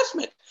an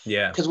investment.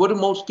 Yeah. Because what do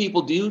most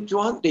people do,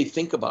 John? They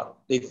think about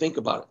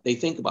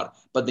it.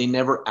 But they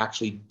never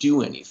actually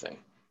do anything.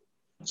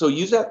 So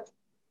use that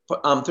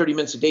 30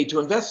 minutes a day to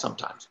invest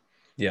sometimes.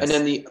 Yes. And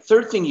then the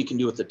third thing you can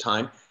do at the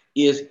time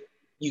is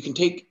you can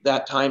take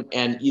that time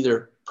and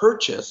either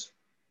purchase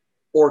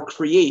or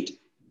create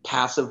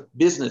passive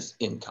business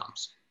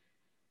incomes.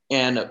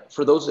 And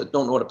for those that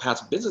don't know what a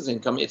passive business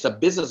income, it's a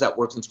business that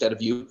works instead of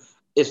you.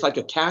 It's like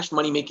a cash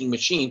money making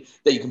machine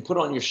that you can put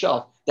on your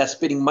shelf that's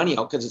spitting money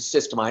out because it's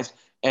systemized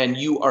and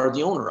you are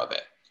the owner of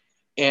it.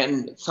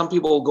 And some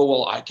people will go,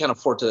 well, I can't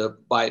afford to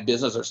buy a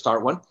business or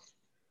start one.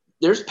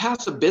 There's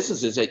passive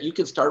businesses that you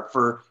can start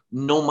for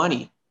no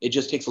money. It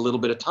just takes a little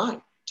bit of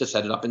time to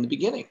set it up in the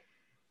beginning.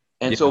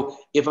 And so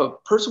if a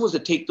person was to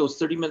take those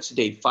 30 minutes a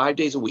day, 5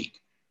 days a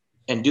week,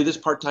 and do this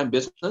part-time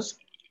business,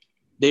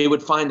 they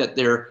would find that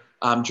their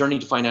journey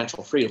to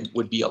financial freedom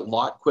would be a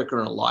lot quicker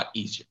and a lot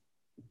easier.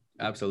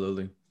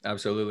 Absolutely.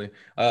 Absolutely.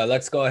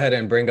 Let's go ahead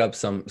and bring up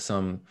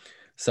some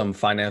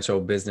financial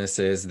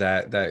businesses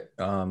that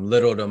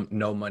little to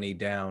no money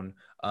down.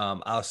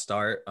 I'll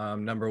start.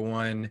 Number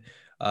one,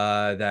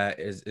 that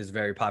is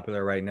very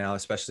popular right now,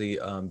 especially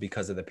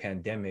because of the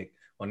pandemic.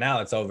 Well,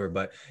 now it's over,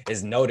 but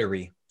is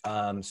notary.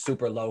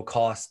 Super low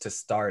cost to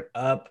start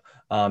up.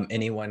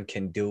 Anyone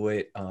can do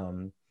it,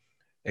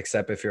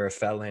 except if you're a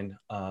felon.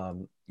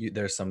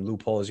 There's some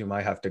loopholes you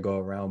might have to go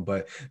around,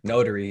 but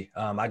notary,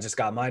 I just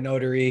got my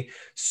notary,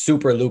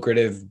 super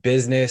lucrative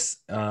business.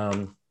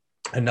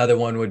 Another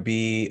one would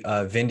be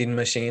vending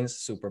machines,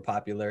 super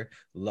popular,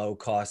 low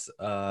cost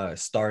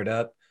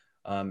startup.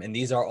 And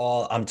these are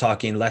all, I'm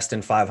talking less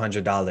than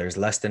 $500,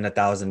 less than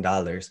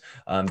 $1,000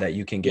 that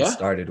you can get Yeah.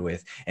 started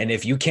with. And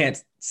if you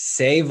can't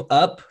save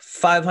up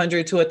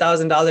 $500 to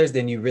 $1,000,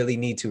 then you really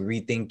need to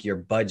rethink your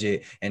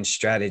budget and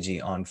strategy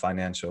on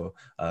financial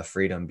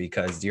freedom,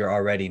 because you're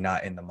already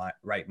not in the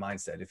right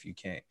mindset if you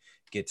can't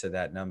get to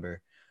that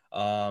number.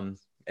 And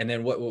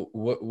then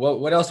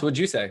what else would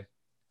you say?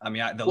 I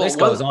mean, the Well, list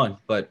goes on,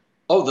 but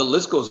the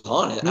list goes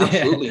on.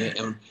 Absolutely.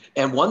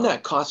 And one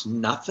that costs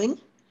nothing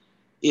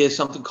is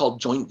something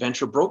called joint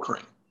venture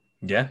brokering.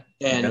 yeah,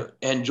 yeah,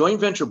 And joint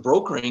venture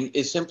brokering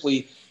is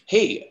simply,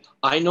 hey,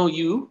 I know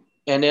you,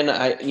 and then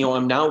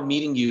I'm now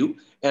meeting you,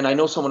 and I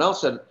know someone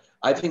else that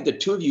I think the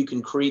two of you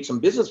can create some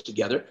business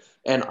together,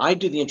 and I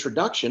do the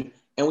introduction,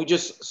 and we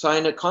just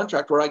sign a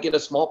contract where I get a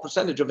small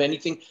percentage of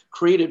anything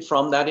created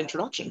from that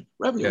introduction,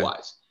 revenue yeah,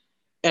 wise.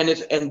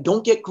 And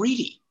don't get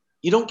greedy.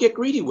 You don't get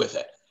greedy with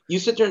it. You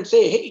sit there and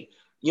say, hey,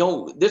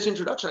 this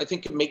introduction I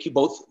think can make you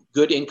both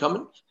good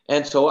income,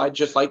 and so I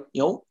just like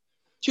 2,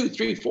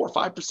 3, 4,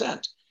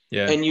 5%,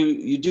 yeah. and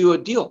you do a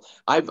deal.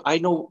 I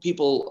know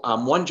people.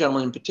 One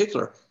gentleman in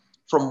particular,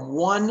 from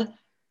one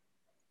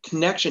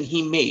connection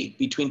he made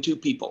between two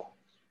people,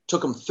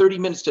 took him 30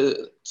 minutes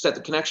to set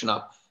the connection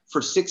up.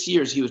 For 6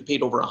 years, he was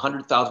paid over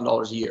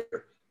 $100,000 a year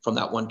from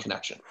that one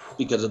connection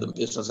because of the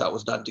business that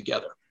was done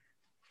together.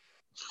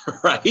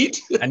 Right?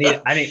 I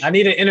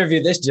need to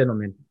interview this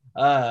gentleman.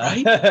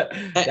 Right?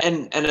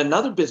 And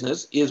another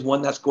business is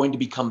one that's going to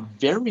become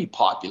very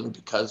popular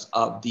because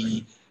of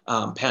the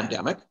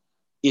pandemic,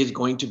 is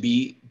going to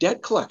be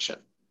debt collection.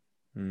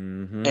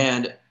 Mm-hmm.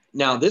 And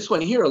now this one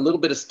here, a little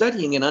bit of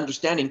studying and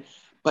understanding,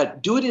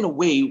 but do it in a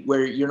way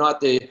where you're not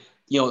the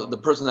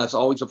person that's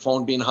always the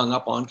phone being hung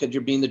up on because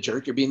you're being the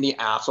jerk, you're being the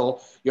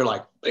asshole. You're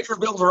like, make your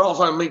bills are all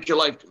fine, make your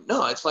life.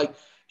 No, it's like,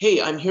 hey,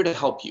 I'm here to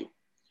help you.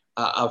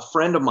 A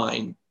friend of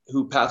mine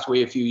who passed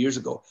away a few years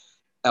ago,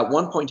 at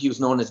one point he was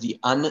known as the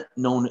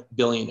unknown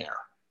billionaire.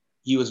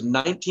 He was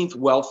 19th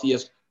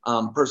wealthiest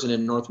person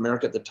in North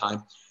America at the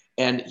time.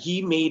 And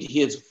he made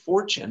his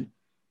fortune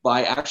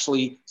by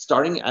actually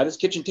starting at his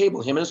kitchen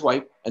table, him and his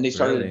wife, and they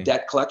started Really? a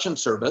debt collection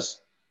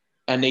service.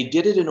 And they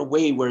did it in a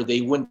way where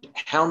they wouldn't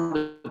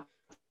hound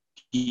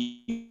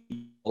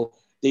people.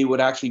 They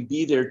would actually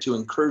be there to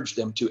encourage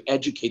them, to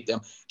educate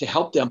them, to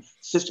help them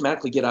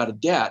systematically get out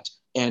of debt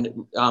and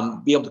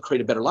be able to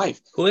create a better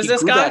life. Who is He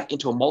this grew guy? that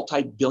into a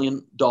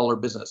multi-billion-dollar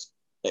business.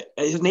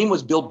 His name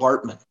was Bill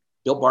Bartman.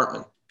 Bill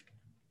Bartman.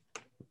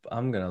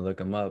 I'm gonna look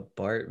him up.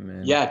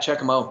 Bartman. Yeah, check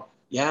him out.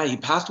 Yeah, he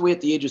passed away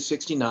at the age of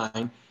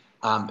 69.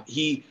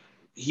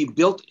 He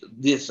built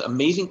this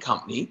amazing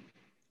company,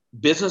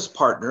 business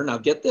partner. Now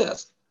get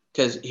this,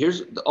 because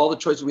here's all the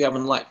choices we have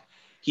in life.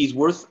 He's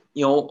worth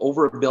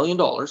over $1 billion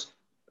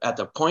at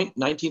the point,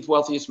 19th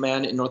wealthiest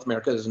man in North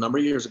America. This is a number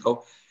of years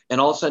ago,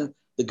 and all of a sudden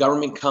the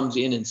government comes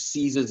in and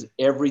seizes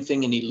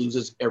everything, and he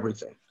loses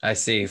everything I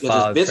see. because his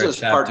Filed for business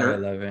Chapter partner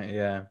 11.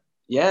 Yeah.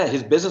 yeah,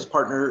 his business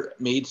partner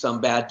made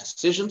some bad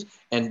decisions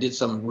and did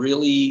some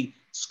really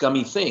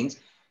scummy things.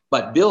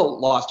 But Bill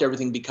lost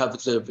everything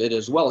because of it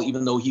as well,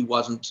 even though he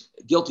wasn't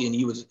guilty and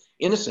he was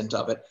innocent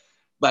of it.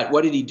 But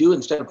what did he do?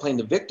 Instead of playing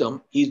the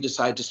victim, he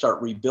decided to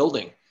start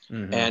rebuilding.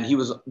 Mm-hmm. And he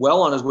was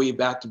well on his way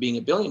back to being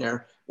a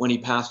billionaire when he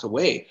passed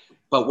away.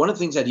 But one of the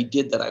things that he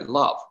did that I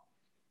love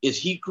is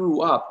he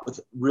grew up with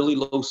really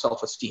low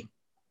self-esteem.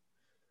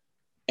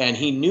 And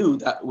he knew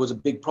that was a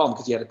big problem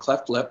because he had a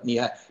cleft lip, and he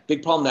had a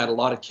big problem that a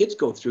lot of kids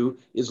go through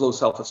is low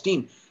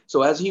self-esteem.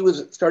 So as he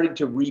was starting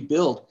to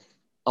rebuild,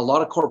 a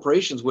lot of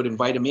corporations would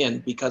invite him in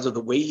because of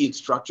the way he had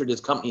structured his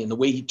company and the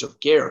way he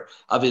took care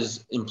of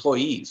his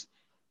employees,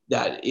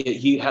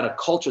 he had a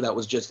culture that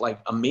was just like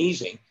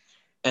amazing.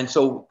 And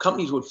so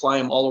companies would fly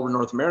him all over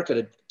North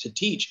America to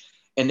teach.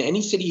 And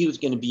any city he was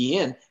going to be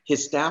in,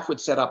 his staff would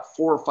set up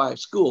 4 or 5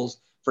 schools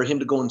for him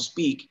to go and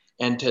speak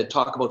and to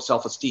talk about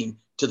self-esteem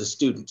to the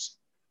students.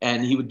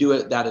 And he would do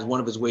that as one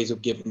of his ways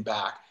of giving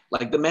back.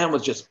 Like the man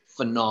was just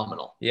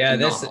phenomenal. Yeah,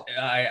 Phenomenal.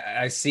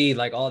 I see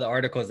like all the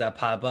articles that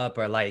pop up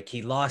are like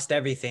he lost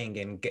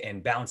everything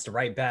and bounced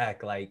right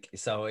back. Like,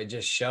 so it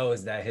just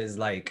shows that his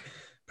like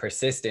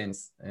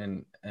persistence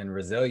and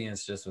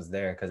resilience just was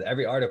there, because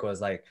every article is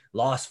like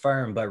lost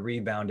firm but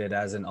rebounded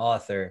as an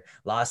author,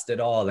 lost it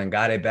all and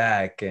got it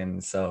back.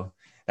 And so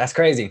that's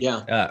crazy.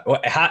 Yeah.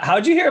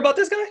 How'd you hear about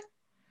this guy?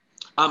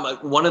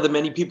 One of the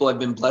many people I've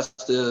been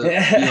blessed to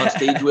be on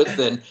stage with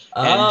and get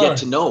Oh,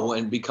 to know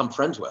and become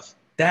friends with.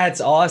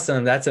 that's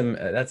awesome. That's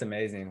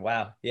amazing.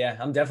 Wow. Yeah,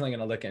 I'm definitely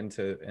gonna look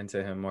into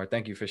him more.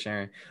 Thank you for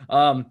sharing.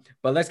 But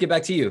let's get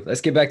back to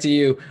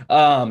you.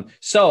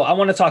 So I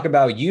want to talk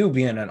about you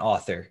being an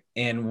author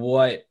and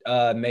what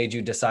made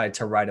you decide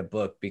to write a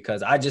book,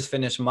 because I just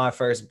finished my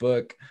first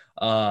book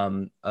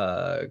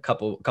a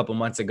couple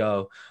months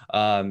ago.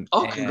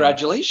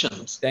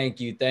 Congratulations. Thank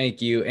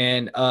you.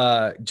 And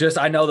just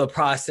I know the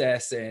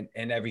process and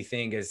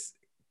everything is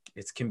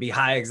it can be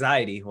high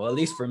anxiety. Well, at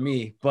least for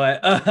me.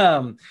 But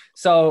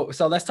so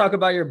let's talk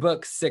about your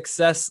book,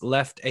 Success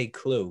Left a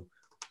Clue.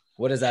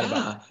 What is that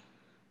about? Yeah.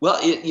 Well,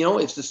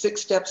 it's the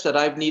 6 steps that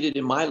I've needed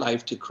in my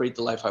life to create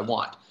the life I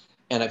want.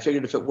 And I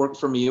figured if it worked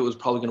for me, it was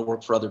probably going to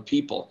work for other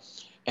people.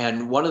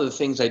 And one of the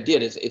things I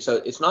did is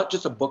it's not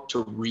just a book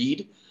to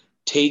read,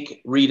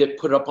 read it,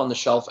 put it up on the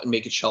shelf and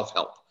make it shelf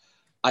help.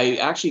 I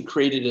actually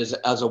created it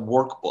as a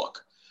workbook,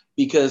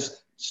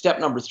 because step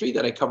number 3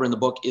 that I cover in the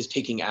book is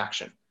taking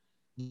action.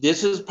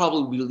 This is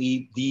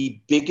probably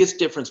the biggest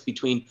difference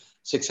between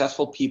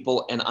successful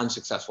people and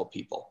unsuccessful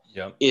people.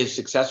 Yep. Is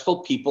successful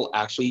people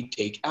actually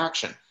take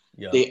action.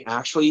 Yep. They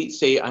actually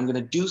say, I'm going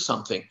to do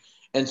something.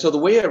 And so the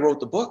way I wrote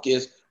the book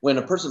is, when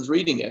a person's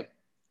reading it,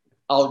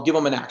 I'll give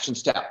them an action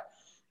step.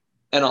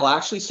 And I'll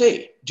actually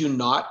say, do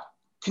not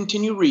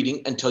continue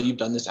reading until you've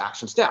done this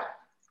action step.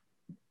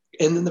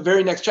 And then the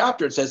very next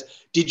chapter, it says,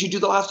 did you do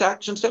the last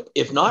action step?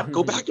 If not,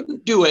 go back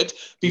and do it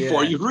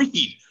before you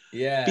read.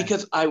 Yeah.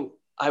 Because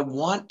I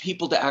want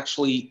people to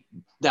actually,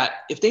 that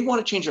if they want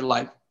to change their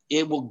life,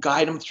 it will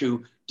guide them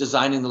through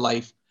designing the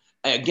life.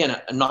 Again,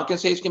 I'm not going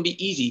to say it's going to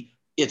be easy.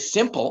 It's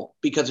simple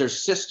because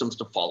there's systems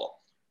to follow,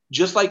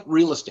 just like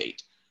real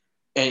estate.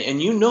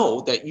 And you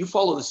know that you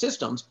follow the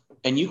systems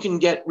and you can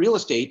get real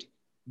estate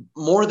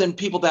more than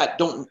people that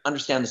don't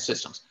understand the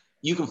systems.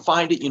 You can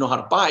find it, you know how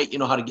to buy it, you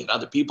know how to get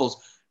other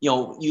people's,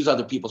 use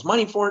other people's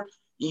money for it.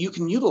 You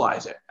can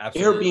utilize it.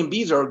 Absolutely.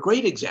 Airbnbs are a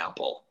great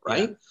example,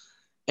 right?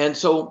 Yeah. And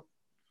so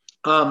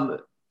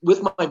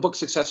with my book,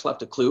 Success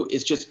Left a Clue,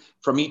 it's just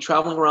from me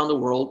traveling around the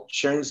world,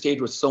 sharing the stage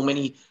with so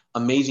many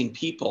amazing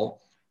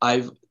people,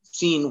 I've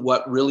seen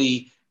what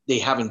really they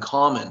have in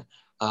common.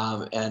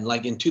 And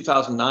like in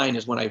 2009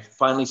 is when I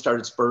finally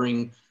started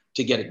spurring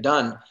to get it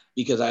done,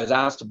 because I was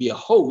asked to be a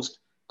host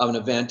of an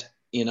event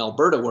in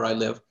Alberta where I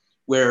live,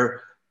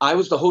 where I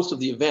was the host of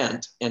the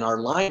event, and our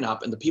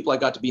lineup and the people I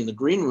got to be in the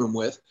green room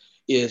with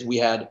is, we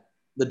had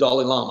the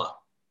Dalai Lama,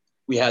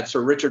 we had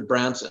Sir Richard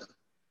Branson,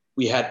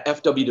 we had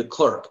F.W. de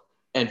Klerk.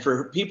 And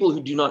for people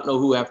who do not know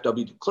who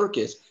F.W. de Klerk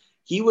is,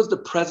 he was the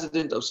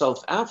president of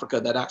South Africa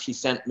that actually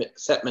set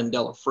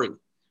Mandela free.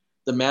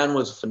 The man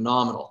was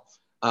phenomenal.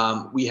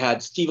 We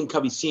had Stephen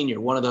Covey Sr.,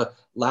 one of the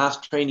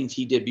last trainings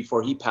he did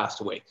before he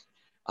passed away.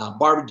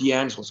 Barbara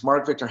DeAngelis,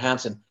 Mark Victor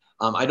Hansen.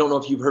 I don't know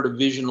if you've heard of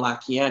Vision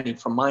Lakiani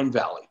from Mind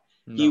Valley.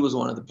 No. He was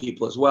one of the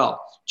people as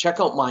well. Check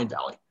out Mind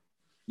Valley.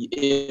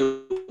 It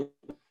will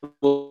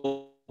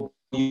blow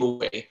you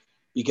away,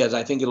 because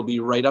I think it'll be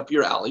right up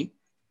your alley.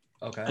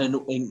 Okay.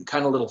 And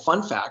kind of little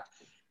fun fact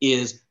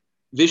is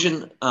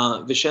Vishen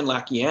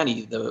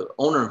Lakiani, the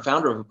owner and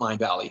founder of Mind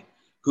Valley,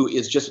 who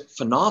is just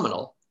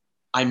phenomenal.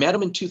 I met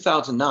him in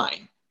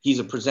 2009. He's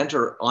a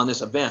presenter on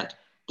this event,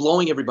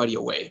 blowing everybody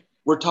away.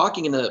 We're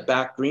talking in the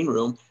back green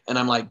room, and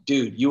I'm like,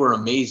 dude, you were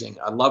amazing.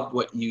 I loved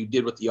what you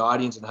did with the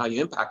audience and how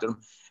you impacted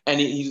them. And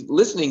he's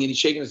listening and he's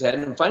shaking his head.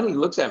 And finally he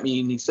looks at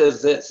me and he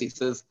says this. He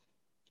says,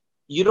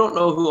 you don't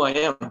know who I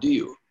am, do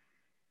you?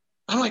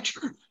 I'm like,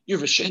 sure. You're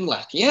Vishen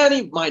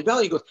Lakiani, Mind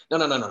Valley. He goes,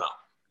 no.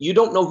 You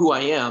don't know who I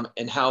am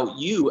and how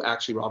you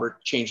actually,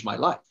 Robert, changed my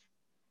life.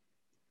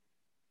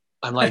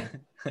 I'm like,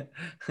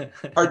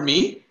 pardon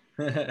me?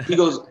 He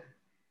goes,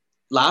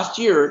 last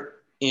year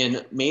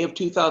in May of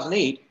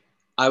 2008,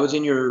 I was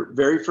in your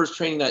very first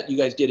training that you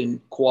guys did in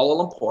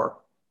Kuala Lumpur.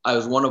 I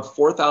was one of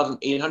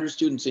 4,800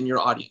 students in your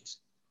audience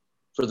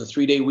for the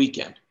 3-day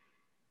weekend.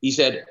 He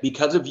said,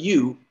 because of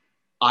you,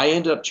 I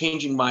ended up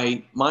changing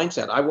my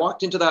mindset. I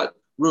walked into that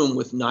room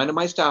with 9 of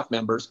my staff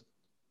members.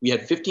 We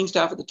had 15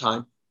 staff at the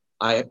time.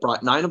 I had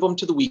brought 9 of them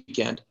to the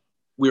weekend.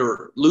 We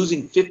were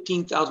losing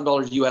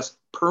 $15,000 US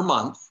per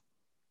month.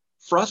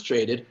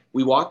 Frustrated.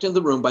 We walked into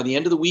the room. By the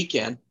end of the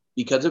weekend,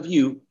 because of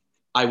you,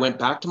 I went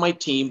back to my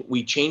team.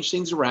 We changed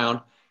things around.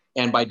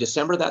 And by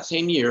December that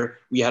same year,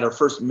 we had our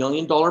first $1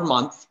 million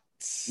month.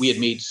 We had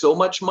made so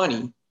much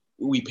money.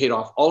 We paid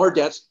off all our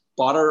debts,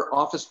 bought our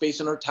office space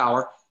in our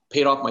tower,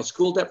 paid off my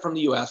school debt from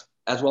the US,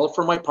 as well as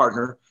for my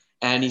partner.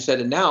 And he said,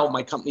 and now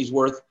my company's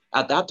worth,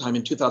 at that time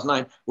in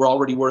 2009, we're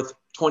already worth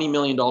 $20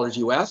 million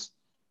US.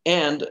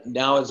 And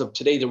now as of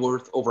today, they're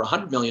worth over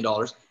 $100 million.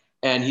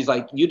 And he's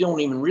like, you don't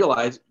even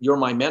realize you're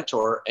my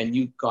mentor and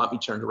you got me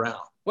turned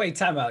around. Wait,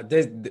 time out.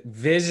 This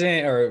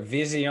Vision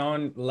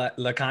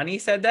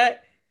Lakiani said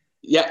that?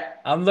 Yeah.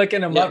 I'm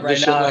looking him up right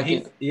now.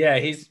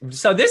 He's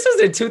so this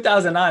was in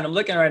 2009. I'm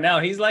looking right now.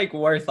 He's like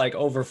worth like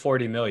over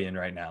 40 million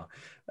right now.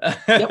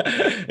 Yep.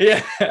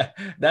 Yeah,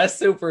 that's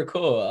super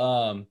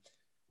cool.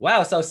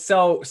 Wow.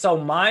 So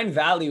Mind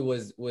Valley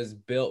was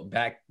built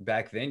back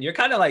then. You're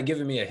kind of like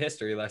giving me a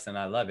history lesson.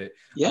 I love it.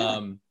 Yeah.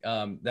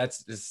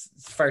 That's the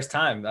first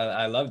time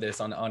I love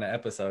this on an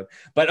episode.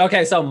 But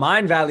okay, so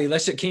Mind Valley.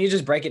 Can you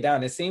just break it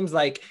down? It seems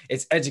like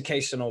it's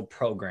educational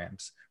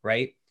programs,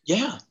 right?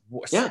 Yeah.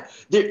 Yeah.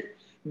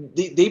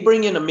 They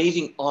bring in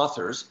amazing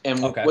authors,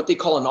 and what they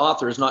call an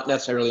author is not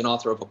necessarily an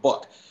author of a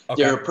book.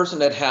 Okay. They're a person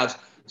that has,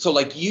 so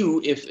like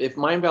you, if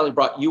Mind Valley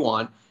brought you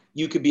on,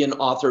 you could be an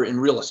author in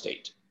real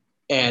estate.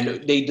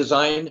 And they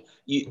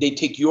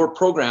take your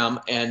program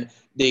and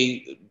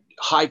they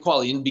high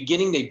quality. In the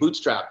beginning, they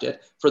bootstrapped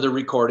it for the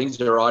recordings,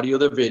 their audio,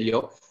 their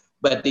video,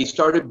 but they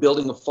started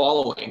building a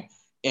following.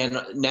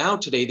 And now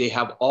today they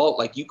have all,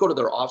 like you go to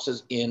their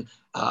offices in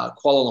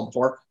Kuala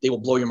Lumpur, they will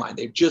blow your mind.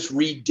 They just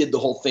redid the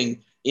whole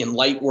thing in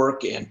light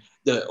work and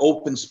the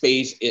open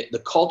space,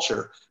 the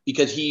culture,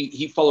 because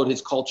he followed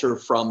his culture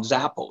from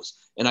Zappos.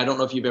 And I don't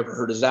know if you've ever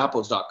heard of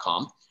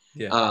Zappos.com.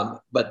 Yeah.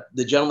 But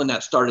the gentleman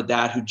that started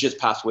that, who just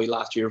passed away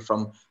last year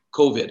from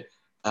COVID,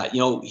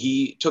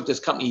 he took this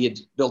company he had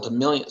built put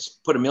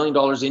 $1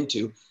 million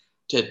into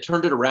to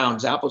turn it around.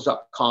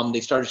 Zappos.com,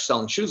 they started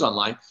selling shoes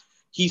online.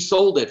 He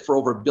sold it for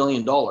over $1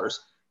 billion,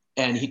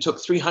 and he took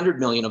 300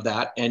 million of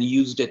that and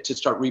used it to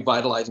start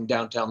revitalizing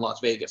downtown Las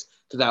Vegas,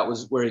 because that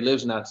was where he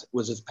lives and that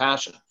was his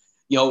passion.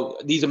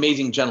 These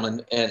amazing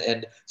gentlemen,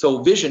 and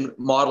so Vision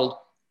modeled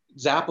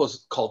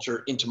Zappos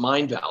culture into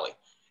Mind Valley.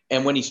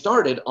 And when he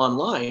started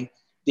online,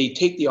 they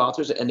take the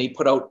authors and they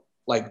put out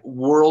like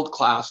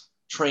world-class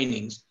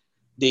trainings.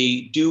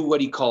 They do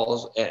what he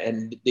calls,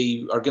 and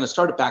they are going to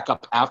start it back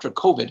up after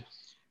COVID.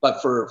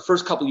 But for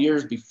first couple of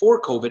years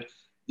before COVID,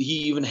 he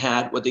even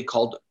had what they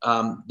called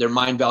their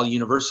Mind Valley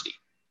University,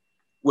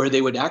 where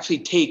they would actually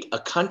take a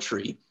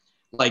country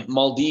like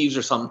Maldives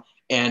or something,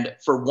 and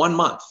for 1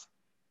 month,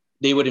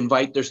 they would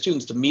invite their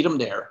students to meet them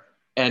there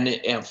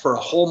and for a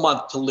whole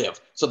month to live.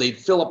 So they'd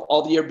fill up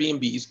all the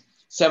Airbnbs,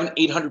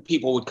 700-800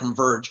 people would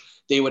converge.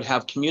 They would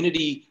have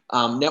community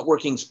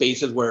networking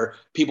spaces where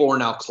people were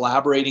now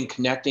collaborating,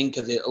 connecting,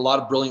 because a lot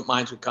of brilliant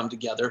minds would come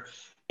together.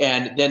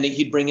 And then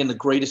he'd bring in the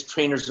greatest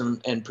trainers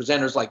and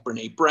presenters like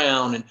Brene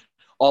Brown and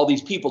all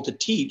these people to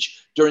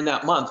teach during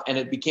that month. And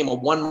it became a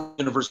one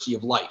university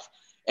of life.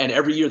 And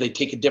every year they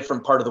take a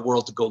different part of the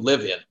world to go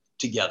live in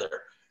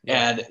together.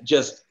 Yeah. And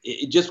just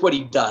what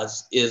he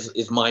does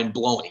is mind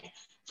blowing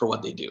for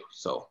what they do.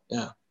 So,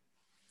 yeah.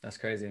 That's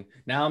crazy.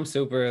 Now I'm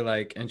super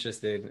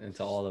interested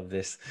into all of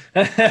this.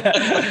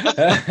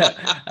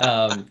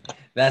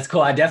 That's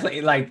cool. I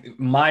definitely like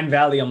Mind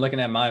Valley. I'm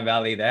looking at Mind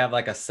Valley. They have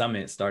like a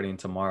summit starting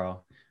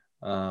tomorrow.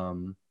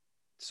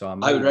 So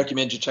I would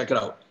recommend you check it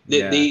out.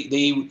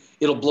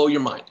 It'll blow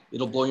your mind.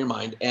 It'll blow your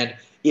mind. And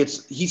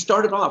he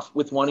started off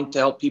with wanting to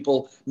help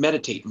people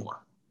meditate more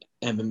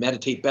and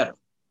meditate better.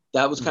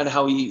 That was kind of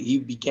how he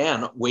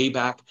began way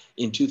back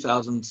in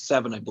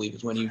 2007, I believe,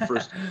 is when he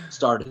first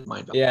started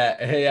Mind Valley.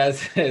 Yeah, he has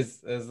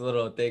his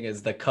little thing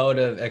is the code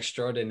of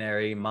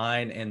extraordinary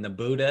mind and the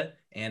Buddha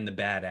and the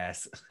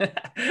badass.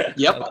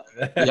 Yep.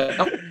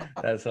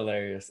 That's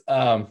hilarious.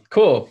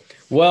 Cool.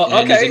 Well,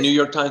 and okay. He's a New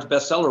York Times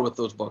bestseller with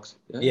those books.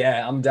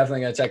 Yeah, I'm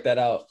definitely gonna check that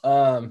out.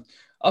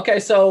 Okay,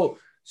 so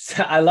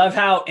I love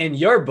how in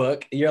your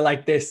book you're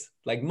like this,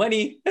 like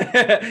money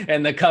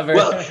and the cover.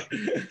 Well,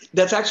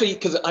 that's actually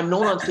because I'm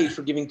known on stage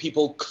for giving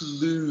people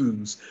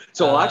clues.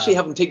 So I'll actually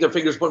have them take their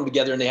fingers, put them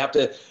together, and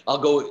I'll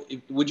go,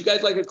 would you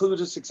guys like a clue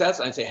to success?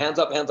 And I say, hands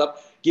up,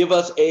 give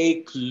us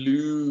a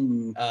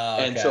clue.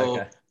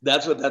 But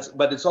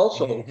it's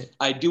also,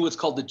 I do what's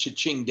called the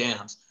cha-ching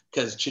dance,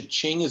 because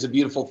cha-ching is a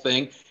beautiful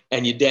thing,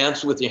 and you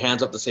dance with your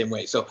hands up the same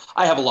way. So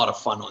I have a lot of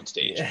fun on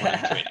stage when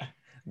I'm training.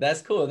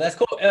 That's cool.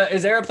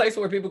 Is there a place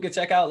where people could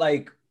check out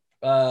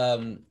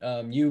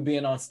you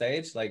being on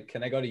stage? Like,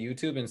 can I go to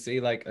YouTube and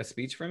see like a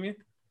speech from you?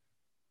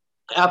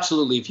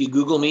 Absolutely. If you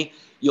Google me,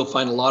 you'll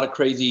find a lot of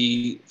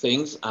crazy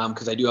things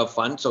because I do have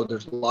fun. So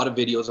there's a lot of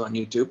videos on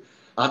YouTube.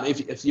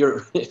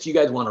 If you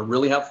guys want to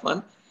really have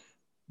fun,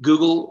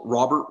 Google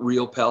Robert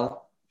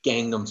Riopel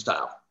Gangnam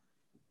Style.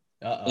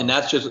 Uh-oh. And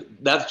that's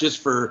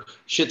just for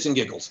shits and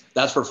giggles.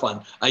 That's for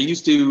fun. I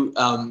used to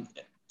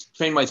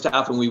train my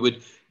staff, and we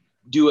would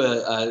do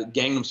a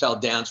Gangnam Style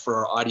dance for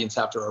our audience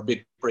after our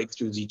big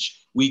breakthroughs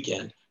each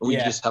weekend. And we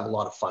just have a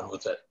lot of fun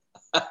with it.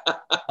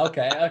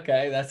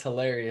 Okay. That's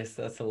hilarious.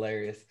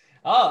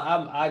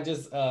 Oh, I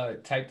just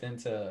typed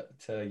into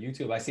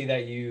YouTube. I see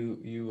that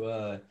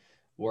you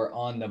were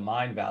on the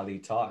Mind Valley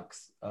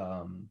talks.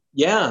 A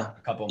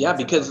couple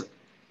months because ago.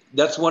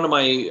 That's one of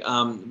my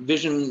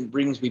Vision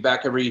brings me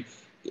back every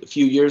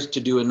few years to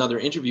do another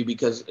interview,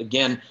 because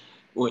again,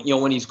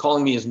 when he's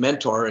calling me his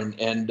mentor,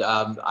 and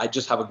I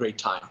just have a great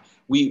time.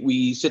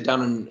 We sit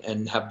down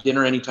and have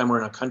dinner anytime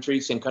we're in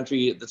a same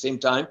country at the same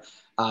time.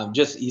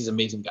 He's an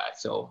amazing guy.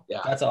 So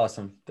yeah. That's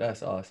awesome.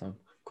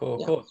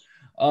 Cool.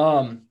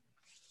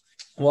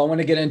 Well, I want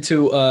to get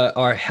into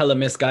our hella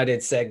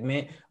misguided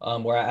segment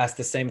where I ask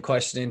the same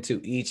question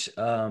to each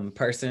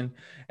person.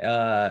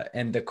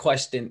 And the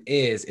question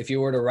is, if you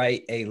were to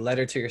write a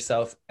letter to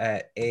yourself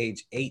at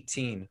age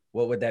 18,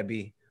 what would that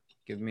be?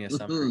 Give me a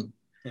summary.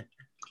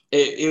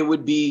 It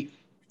would be,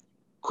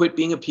 quit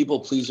being a people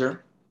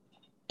pleaser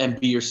and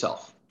be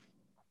yourself.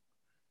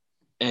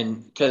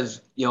 And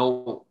because,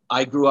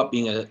 I grew up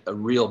being a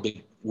real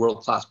big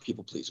world-class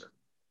people pleaser,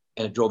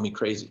 and it drove me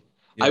crazy.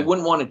 Yeah. I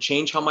wouldn't want to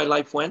change how my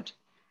life went,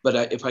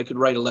 but if I could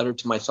write a letter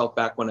to myself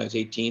back when I was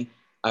 18,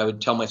 I would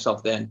tell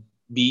myself then,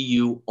 be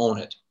you, own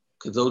it.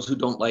 Because those who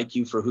don't like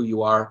you for who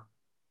you are,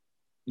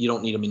 you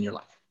don't need them in your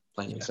life.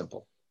 Plain and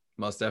simple.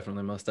 Most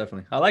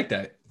definitely. I like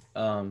that.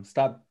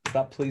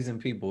 Stop pleasing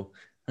people.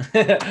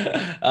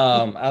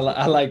 I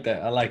like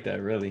that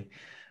really.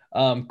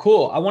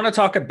 Cool. I want to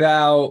talk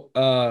about,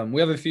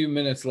 we have a few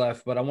minutes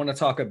left, but I want to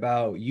talk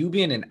about you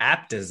being an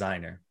app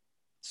designer.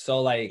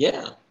 So like,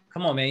 Yeah.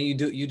 come on, man, you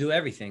do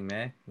everything,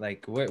 man.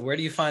 Like where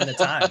do you find the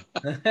time?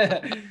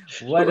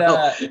 What,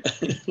 Well,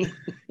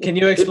 can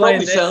you it explain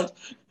probably this? sounds,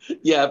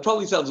 yeah, it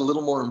probably sounds a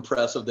little more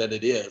impressive than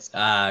it is.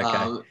 Ah,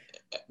 okay. Um,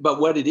 but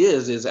what it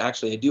is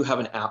actually I do have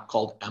an app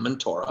called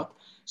Amentora.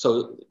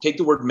 So take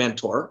the word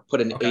mentor,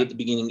 put an A Okay. at the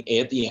beginning, A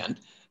at the end,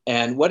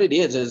 and what it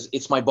is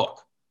it's my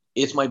book.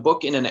 It's my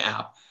book in an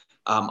app.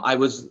 I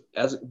was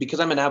as because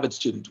I'm an avid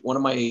student. One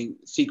of my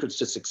secrets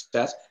to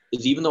success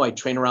is even though I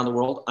train around the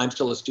world, I'm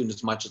still a student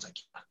as much as I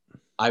can.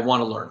 I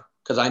want to learn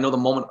because I know the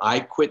moment I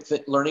quit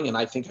learning and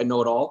I think I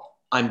know it all,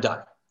 I'm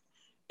done.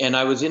 And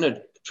I was in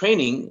a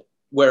training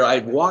where I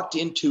walked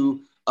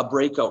into a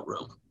breakout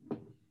room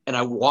and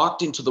I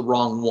walked into the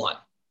wrong one,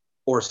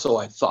 or so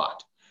I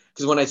thought.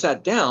 Because when I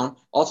sat down,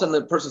 all of a sudden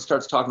the person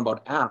starts talking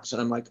about apps,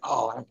 and I'm like,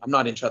 oh, I'm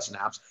not interested in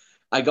apps.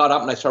 I got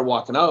up and I started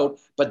walking out,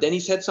 but then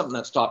he said something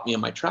that stopped me in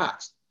my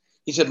tracks.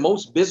 He said,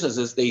 most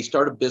businesses, they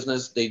start a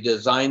business, they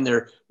design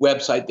their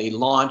website, they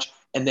launch,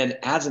 and then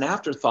as an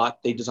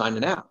afterthought, they design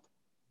an app.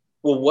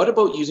 Well, what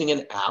about using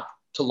an app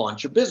to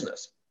launch your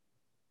business?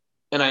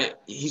 And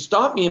he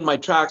stopped me in my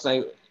tracks.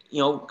 And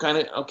kind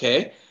of,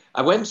 okay.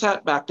 I went and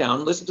sat back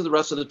down, listened to the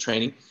rest of the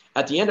training.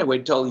 At the end, I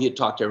waited until he had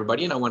talked to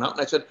everybody, and I went out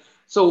and I said,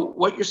 so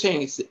what you're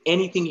saying is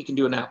anything you can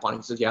do an app on?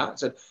 He says, yeah. I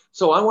said,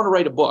 so I want to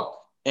write a book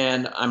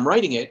and I'm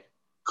writing it.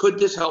 Could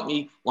this help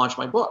me launch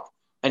my book?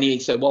 And he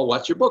said, well,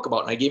 what's your book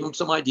about? And I gave him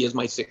some ideas,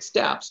 my 6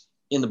 steps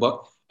in the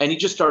book. And he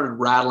just started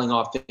rattling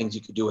off things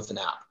you could do with an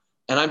app.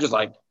 And I'm just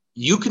like,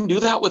 you can do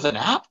that with an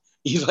app?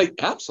 He's like,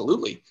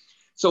 absolutely.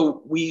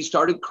 So we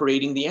started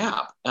creating the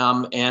app.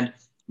 And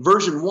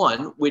version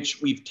 1,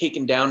 which we've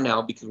taken down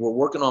now because we're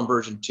working on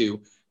version 2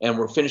 and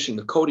we're finishing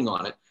the coding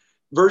on it.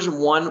 Version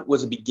 1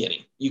 was a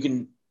beginning. You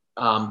can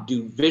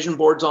do vision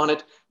boards on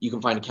it. You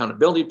can find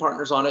accountability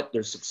partners on it.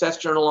 There's success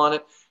journal on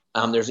it.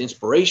 There's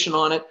inspiration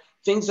on it,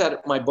 things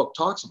that my book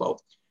talks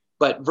about.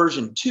 But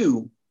version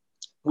 2,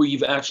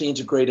 we've actually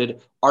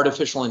integrated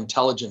artificial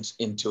intelligence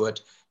into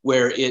it,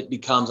 where it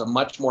becomes a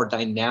much more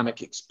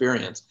dynamic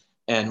experience.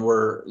 And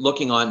we're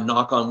looking on,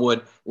 knock on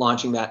wood,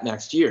 launching that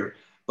next year.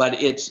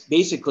 But it's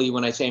basically,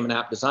 when I say I'm an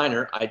app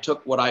designer, I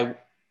took what I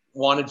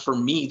wanted for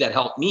me that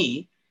helped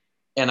me,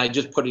 and I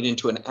just put it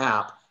into an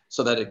app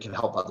so that it can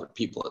help other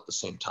people at the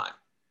same time.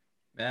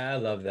 Man, I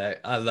love that.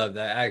 I love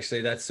that.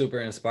 Actually, that's super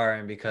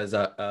inspiring because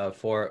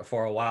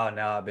for a while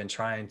now, I've been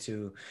trying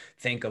to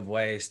think of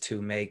ways to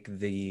make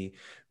the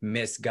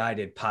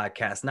Misguided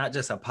podcast not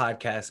just a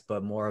podcast,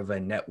 but more of a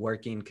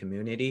networking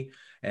community.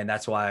 And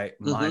that's why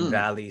Mind Mm-hmm.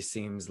 Valley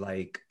seems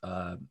like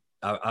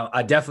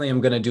I definitely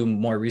am going to do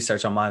more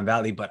research on Mind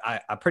Valley, but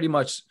I pretty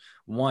much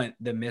want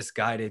the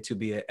Misguided to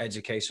be an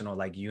educational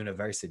like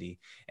university.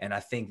 And I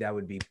think that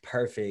would be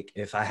perfect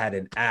if I had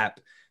an app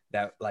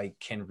that like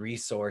can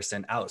resource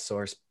and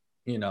outsource,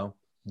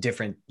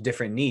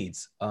 different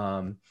needs.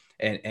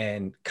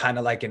 And kind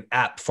of like an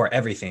app for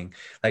everything.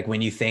 Like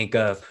when you think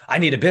of, I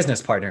need a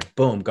business partner,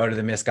 boom, go to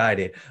the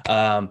Misguided.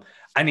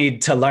 I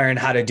need to learn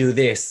how to do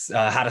this,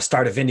 how to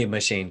start a vending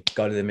machine,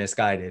 go to the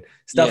Misguided,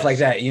 stuff like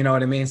Yes. that. You know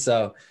what I mean?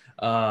 So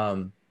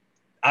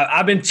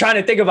I've been trying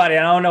to think about it.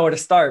 I don't know where to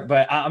start,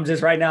 but I'm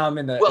just right now I'm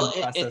in the Well,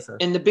 process of.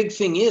 and the big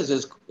thing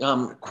is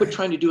quit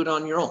trying to do it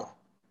on your own.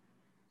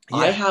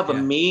 I Yeah. have Yeah.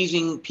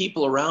 amazing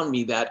people around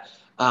me that,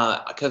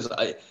 because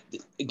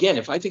again,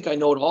 if I think I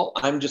know it all,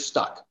 I'm just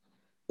stuck.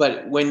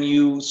 But when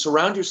you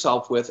surround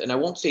yourself with, and I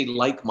won't say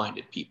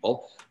like-minded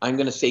people, I'm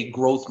going to say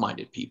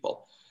growth-minded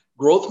people.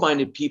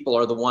 Growth-minded people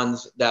are the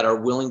ones that are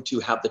willing to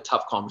have the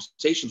tough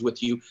conversations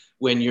with you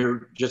when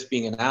you're just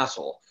being an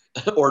asshole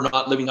or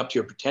not living up to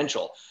your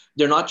potential.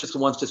 They're not just the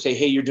ones to say,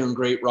 hey, you're doing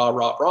great, rah,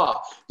 rah, rah.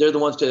 They're the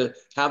ones to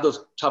have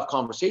those tough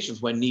conversations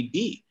when need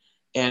be.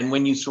 And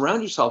when you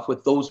surround yourself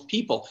with those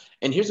people,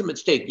 and here's a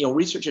mistake,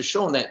 research has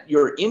shown that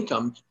your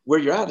income, where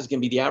you're at, is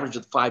going to be the average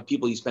of the 5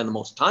 people you spend the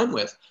most time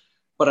with.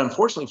 But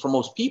unfortunately, for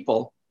most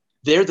people,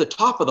 they're the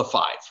top of the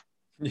 5,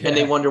 and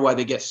they Yeah. wonder why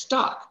they get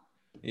stuck.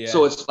 Yeah.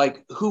 So it's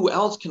like, who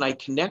else can I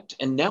connect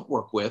and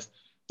network with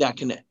that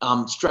can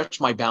stretch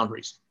my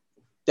boundaries,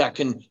 that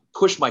can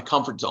push my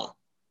comfort zone,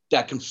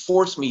 that can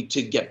force me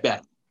to get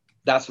better?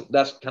 That's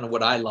kind of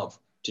what I love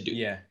to do.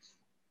 Yeah.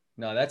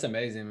 No, that's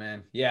amazing,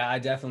 man. Yeah, I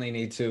definitely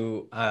need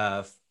to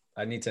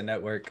I need to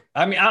network.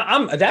 I mean,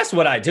 I'm that's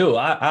what I do.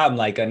 I'm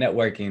like a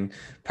networking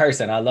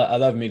person. I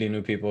love meeting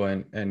new people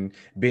and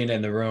being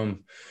in the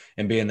room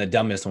and being the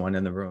dumbest one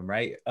in the room,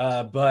 right?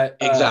 But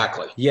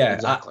Exactly. yeah,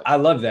 Exactly. I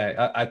love that.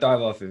 I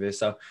thrive off of it.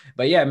 So,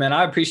 but yeah, man,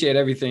 I appreciate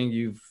everything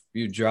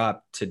you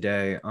dropped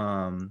today.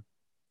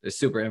 It's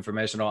super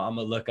informational. I'm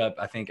gonna look up,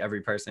 I think,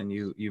 every person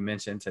you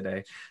mentioned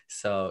today.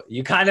 So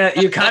you kind of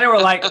were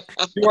like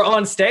you were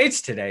on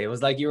stage today. It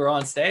was like you were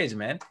on stage,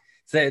 man.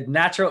 It's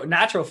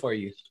natural for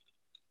you.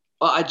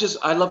 Well,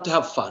 I love to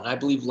have fun. I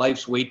believe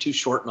life's way too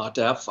short not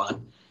to have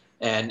fun,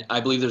 and I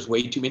believe there's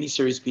way too many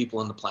serious people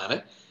on the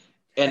planet.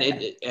 And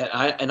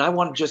I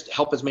want to just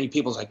help as many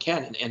people as I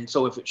can. And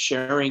so if it's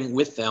sharing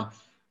with them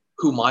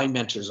who my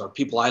mentors are,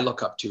 people I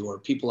look up to, or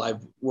people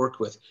I've worked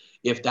with,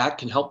 if that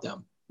can help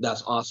them,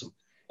 that's awesome.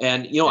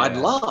 And, you know, I'd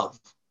love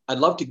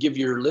to give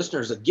your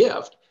listeners a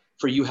gift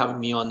for you having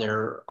me on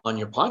your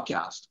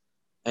podcast.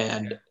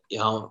 And, you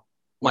know,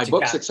 my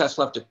book,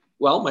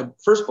 my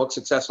first book,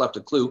 Success Left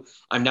a Clue.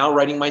 I'm now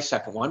writing my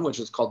second one, which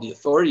is called The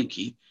Authority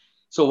Key.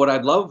 So what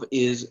I'd love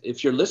is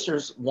if your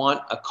listeners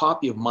want a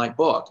copy of my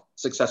book,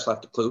 Success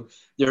Left a Clue,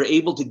 they're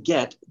able to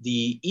get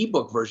the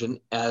ebook version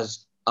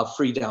as a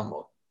free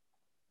download.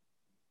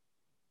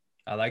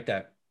 I like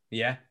that.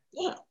 Yeah.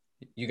 Yeah.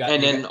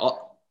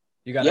 All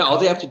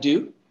they have to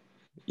do.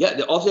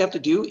 Yeah. All they have to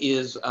do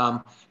is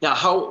now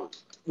how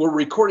we're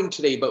recording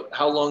today, but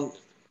how long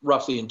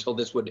roughly until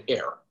this would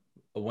air?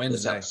 Wednesday.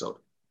 This episode.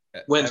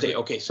 Wednesday.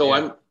 Okay.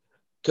 So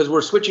because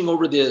we're switching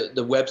over the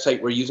website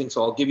we're using.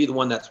 So I'll give you the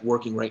one that's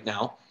working right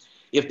now.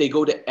 If they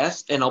go to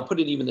and I'll put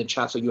it even in the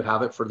chat so you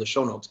have it for the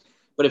show notes.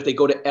 But if they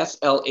go to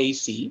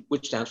SLAC,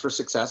 which stands for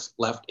Success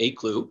Left a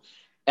Clue,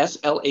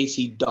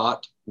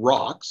 SLAC.rocks,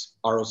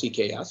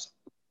 ROCKS,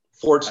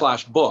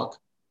 /book,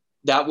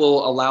 that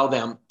will allow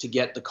them to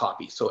get the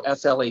copy. So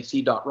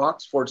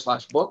SLAC.rocks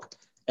 /book,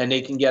 and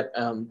they can get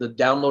the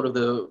download of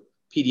the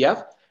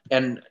PDF.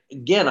 And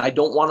again, I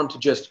don't want them to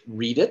just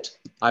read it.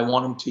 I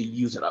want them to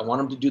use it. I want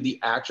them to do the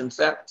action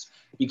steps,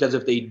 because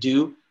if they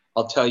do,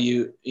 I'll tell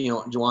you,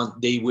 Joanne,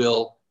 they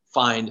will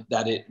find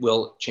that it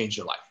will change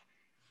their life.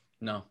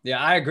 No. Yeah,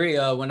 I agree.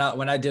 When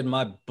I did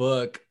my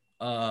book,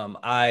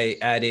 I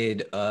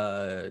added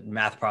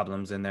math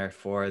problems in there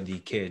for the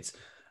kids.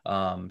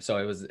 So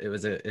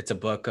it's a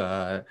book.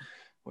 Where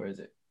is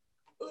it?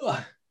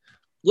 Ugh.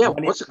 Yeah.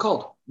 What's it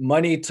called?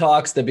 Money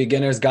Talks, the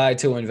Beginner's Guide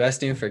to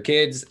Investing for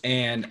Kids.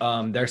 And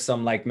there's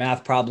some like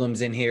math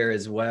problems in here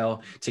as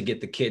well to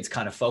get the kids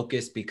kind of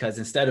focused, because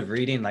instead of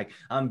reading, like,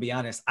 I'm gonna be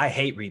honest, I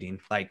hate reading.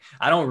 Like,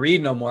 I don't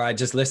read no more. I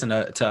just listen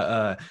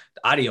to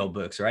audio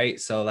books. Right.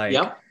 So like,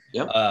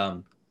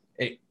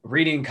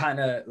 reading kind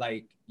of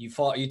like, you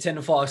tend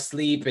to fall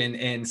asleep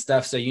and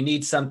stuff. So you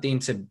need something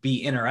to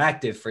be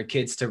interactive for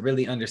kids to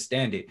really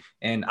understand it.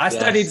 And I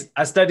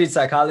studied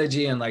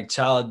psychology and like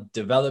child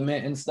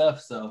development and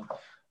stuff. So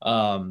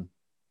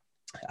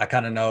I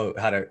kind of know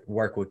how to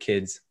work with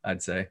kids,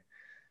 I'd say.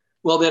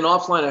 Well, then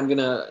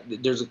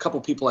offline, there's a couple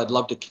people I'd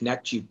love to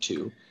connect you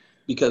to,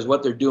 because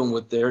what they're doing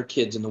with their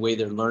kids and the way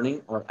they're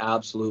learning are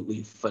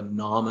absolutely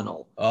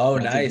phenomenal. Oh,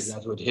 and nice. I think you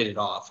guys would hit it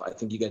off. I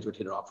think you guys would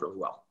hit it off really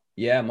well.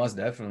 Yeah, most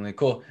definitely.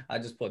 Cool. I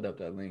just pulled up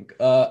that link.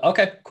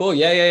 Okay, cool.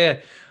 Yeah.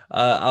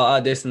 I'll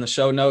add this in the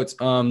show notes.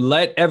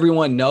 Let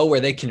everyone know where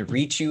they can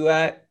reach you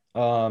at.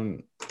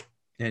 And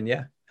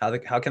yeah,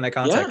 how can they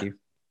contact you?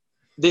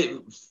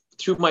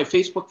 Through my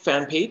Facebook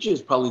fan page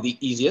is probably the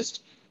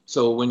easiest.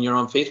 So when you're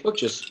on Facebook,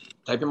 just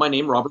type in my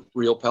name, Robert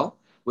Riopel,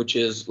 which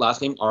is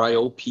last name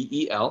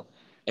Riopel.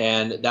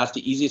 And that's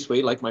the easiest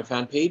way, like my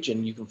fan page,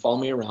 and you can follow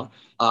me around.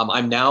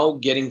 I'm now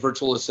getting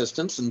virtual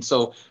assistants, and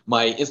so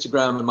my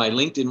Instagram and my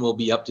LinkedIn will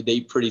be up to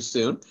date pretty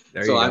soon.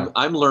 So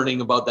I'm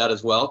learning about that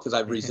as well, because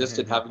I've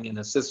resisted having an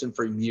assistant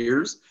for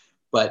years,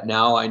 but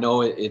now I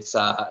know it's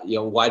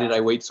why did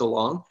I wait so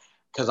long?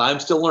 Because I'm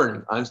still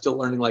learning. I'm still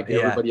learning like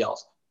everybody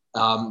else.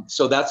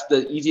 So that's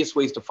the easiest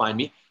ways to find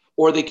me,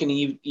 or they can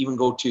even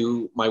go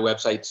to my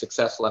website,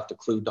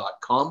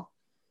 successleftaclue.com.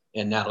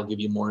 And that'll give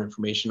you more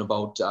information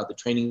about the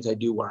trainings I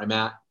do, where I'm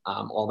at,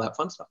 all that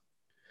fun stuff.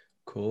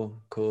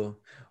 Cool.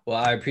 Well,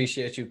 I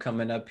appreciate you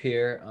coming up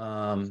here.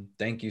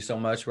 Thank you so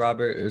much,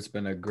 Robert. It's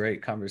been a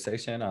great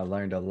conversation. I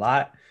learned a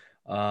lot,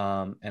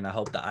 and I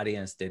hope the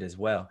audience did as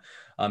well.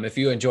 If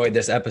you enjoyed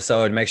this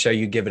episode, make sure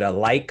you give it a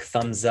like,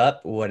 thumbs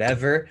up,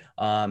 whatever.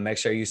 Make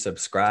sure you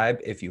subscribe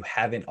if you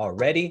haven't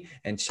already,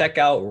 and check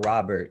out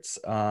Robert's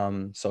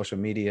social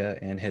media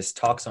and his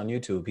talks on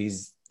YouTube.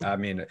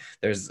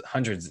 There's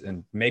hundreds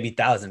and maybe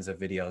thousands of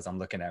videos I'm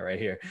looking at right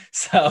here.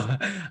 So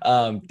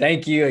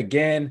thank you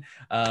again.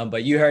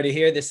 But you heard it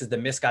here. This is the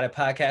Misguided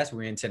Podcast.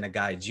 We intend to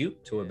guide you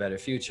to a better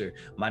future.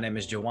 My name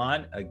is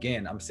Jawan.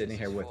 Again, I'm sitting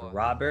here with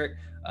Robert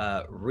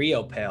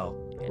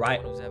Riopel,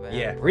 right?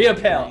 Yeah,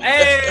 Riopel.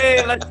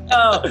 Hey, let's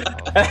go.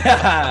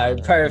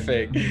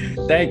 Perfect.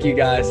 Thank you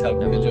guys.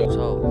 Hope you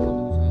enjoy.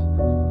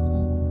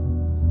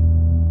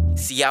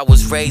 See, I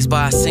was raised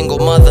by a single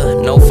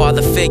mother, no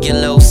father figure,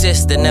 little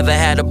sister, never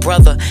had a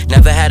brother,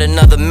 never had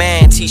another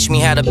man teach me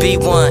how to be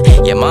one.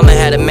 Yeah, mama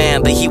had a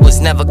man, but he was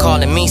never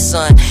calling me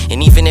son.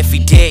 And even if he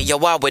did,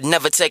 I would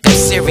never take him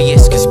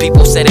serious, cause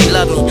people say they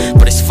love me,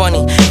 but it's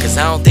funny, cause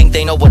I don't think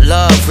they know what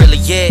love really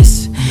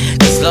is.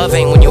 Cause love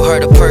ain't when you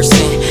hurt a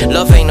person,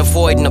 love ain't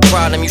avoiding a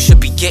problem, you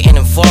should be getting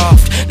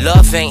involved.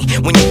 Love ain't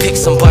when you pick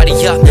somebody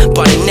up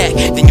by the neck,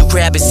 then you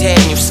grab his head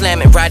and you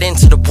slam it right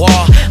into the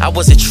wall. I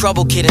was a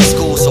trouble kid in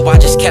school, so I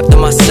just kept to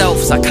myself.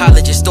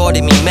 Psychologists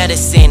ordered me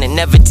medicine and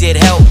never did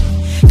help,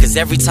 cause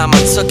every time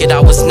I took it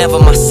I was never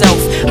myself.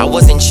 I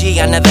wasn't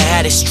G, I never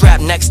had it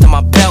strapped next to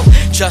my belt.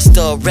 Just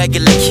a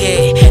regular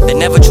kid that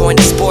never joined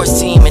a sports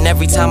team, and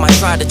every time time I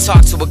tried to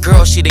talk to a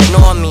girl, she'd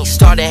ignore me.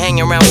 Started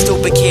hanging around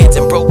stupid kids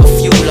and broke a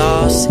few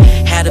laws.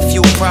 Had a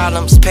few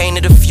problems,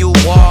 painted a few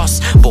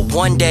walls. But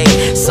one day,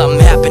 something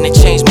happened and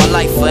changed my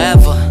life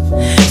forever.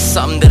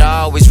 Something that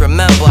I always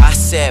remember. I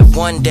said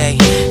one day,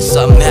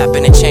 something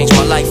happened and changed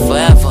my life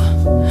forever.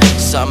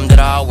 Something that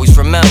I always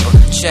remember.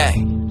 Check.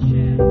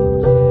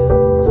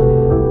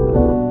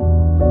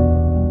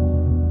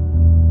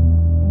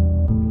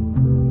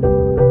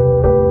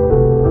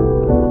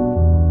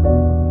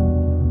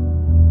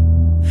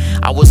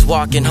 I was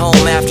walking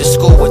home after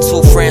school with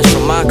two friends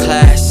from my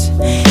class,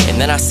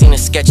 and then I seen a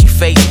sketchy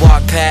face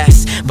walk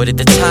past. But at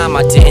the time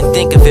I didn't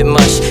think of it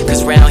much,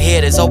 cause round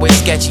here there's always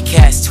sketchy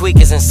cats,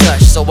 tweakers and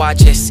such. So I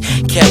just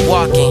kept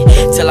walking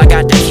till I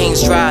got to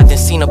King's Drive, then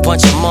seen a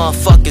bunch of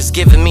motherfuckers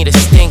giving me the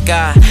stink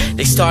eye.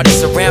 They started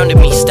surrounding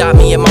me, stopped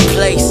me at my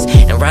place,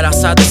 and right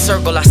outside the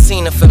circle I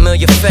seen a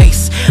familiar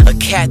face. A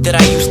cat that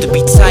I used to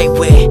be tight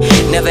with.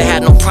 Never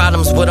had no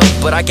problems with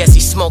him, but I guess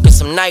he's smoking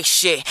some nice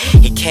shit.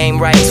 He came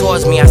right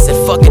towards me, I said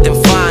fuck it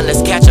then fine,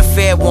 let's catch a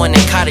fair one,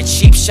 and caught a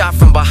cheap shot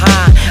from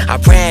behind. I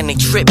ran, they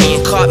tripped me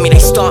and caught me, they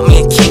stomped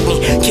me and kicked me.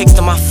 Kicks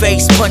to my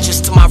face, punches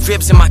to my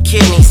ribs and my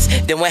kidneys.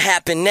 Then what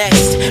happened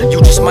next, you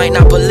just might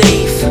not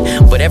believe.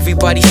 But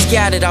everybody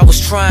scattered, I was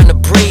trying to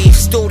breathe.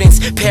 Students,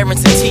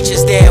 parents and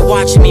teachers there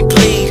watching me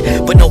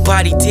bleed, but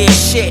nobody did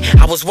shit.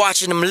 I was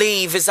watching them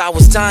leave as I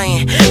was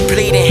dying,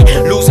 bleeding,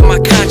 losing my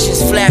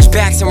conscience.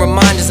 Flashbacks and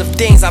reminders of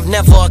things I've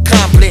never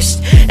accomplished.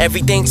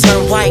 Everything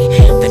turned white,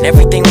 then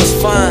everything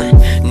was fine.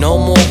 No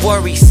more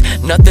worries,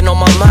 nothing on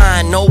my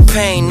mind. No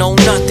pain, no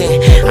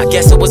nothing. I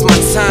guess it was my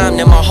time,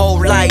 then my whole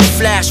life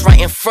flashed right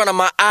in front of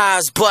my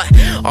eyes. But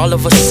all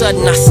of a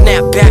sudden I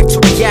snapped back to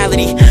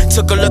reality.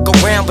 Took a look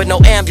around but no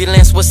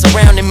ambulance was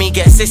surrounding me.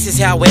 Guess this is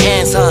how it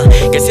ends, huh?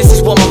 Guess this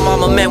is what my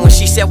mama meant when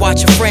she said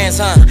watch your friends,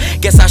 huh?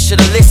 Guess I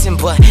should've listened,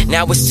 but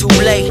now it's too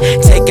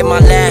late. Taking my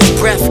last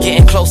breath,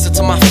 getting closer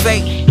to my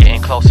fate.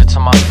 Getting closer to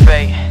my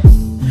fate.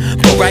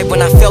 But right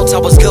when I felt I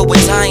was good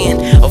with dying,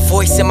 a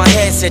voice in my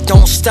head said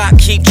don't stop,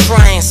 keep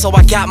trying. So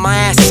I got my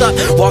ass up,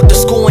 walked to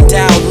school and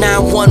dialed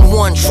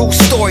 911. True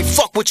story,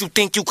 fuck what you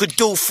think you could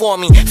do for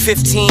me.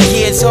 15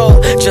 years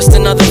old, just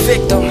another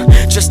victim,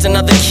 just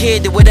another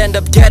kid that would end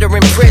up dead or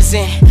in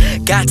prison.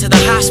 Got to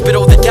the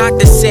hospital, the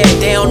doctor said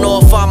they don't know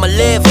if I'ma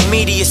live.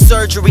 Immediate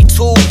surgery,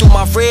 tube through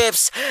my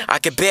ribs, I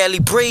could barely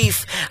breathe,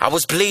 I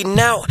was bleeding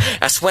out.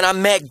 That's when I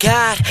met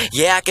God,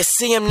 yeah I can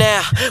see him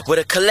now, with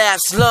a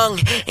collapsed lung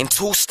and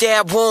 2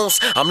 stab wounds.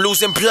 I'm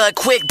losing blood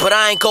quick, but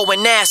I ain't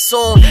going that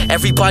soon.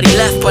 Everybody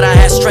left, but I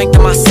had strength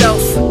in myself.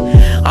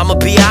 I'ma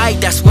be alright,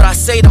 that's what I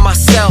say to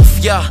myself,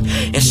 yeah.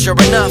 And sure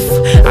enough,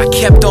 I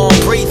kept on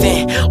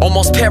breathing,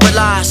 almost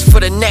paralyzed for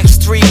the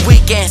next 3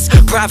 weekends.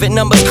 Private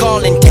numbers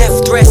calling,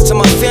 death threats to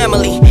my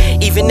family.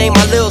 Even named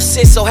my little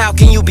sis, so how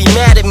can you be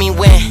mad at me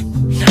when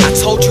I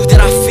told you that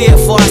I fear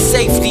for our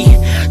safety?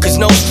 Cause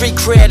no street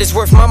cred is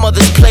worth my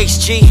mother's place,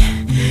 G.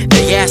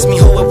 They asked me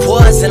who it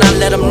was and I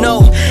let them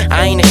know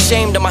I ain't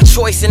ashamed of my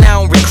choice and I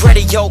don't regret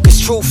it, yo. Cause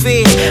truth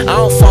is, I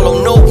don't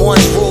follow no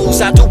one's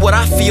rules. I do what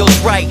I feel's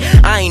right,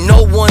 I ain't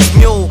no one's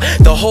mule.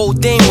 The whole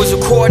thing was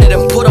recorded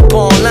and put up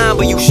online,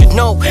 but you should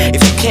know,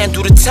 if you can't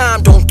do the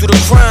time, don't do the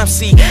crime.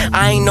 See,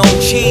 I ain't no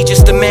G,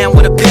 just a man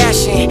with a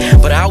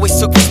passion, but I always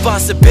took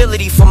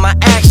responsibility for my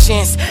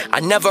actions. I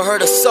never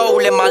hurt a soul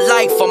in my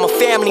life, I'm a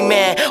family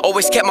man.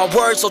 Always kept my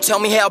word, so tell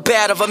me how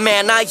bad of a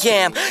man I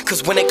am.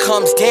 Cause when it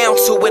comes down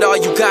to it, all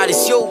you got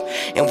is you,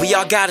 and we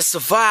all gotta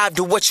survive,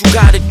 do what you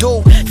gotta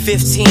do.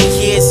 15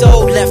 years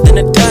old, left in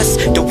the dust.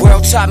 The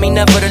world taught me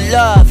never to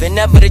love and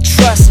never to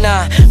trust,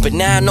 nah. But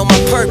now I know my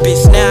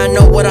purpose, now I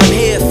know what I'm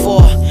here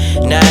for.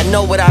 Now I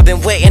know what I've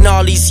been waiting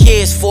all these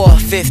years for.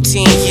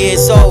 15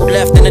 years old,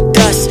 left in the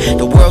dust.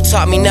 The world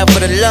taught me never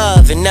to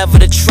love and never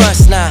to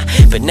trust, nah.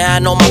 But now I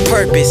know my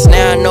purpose,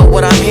 now I know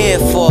what I'm here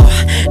for.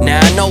 Now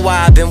I know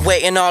why I've been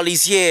waiting all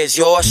these years,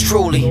 yours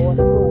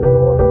truly.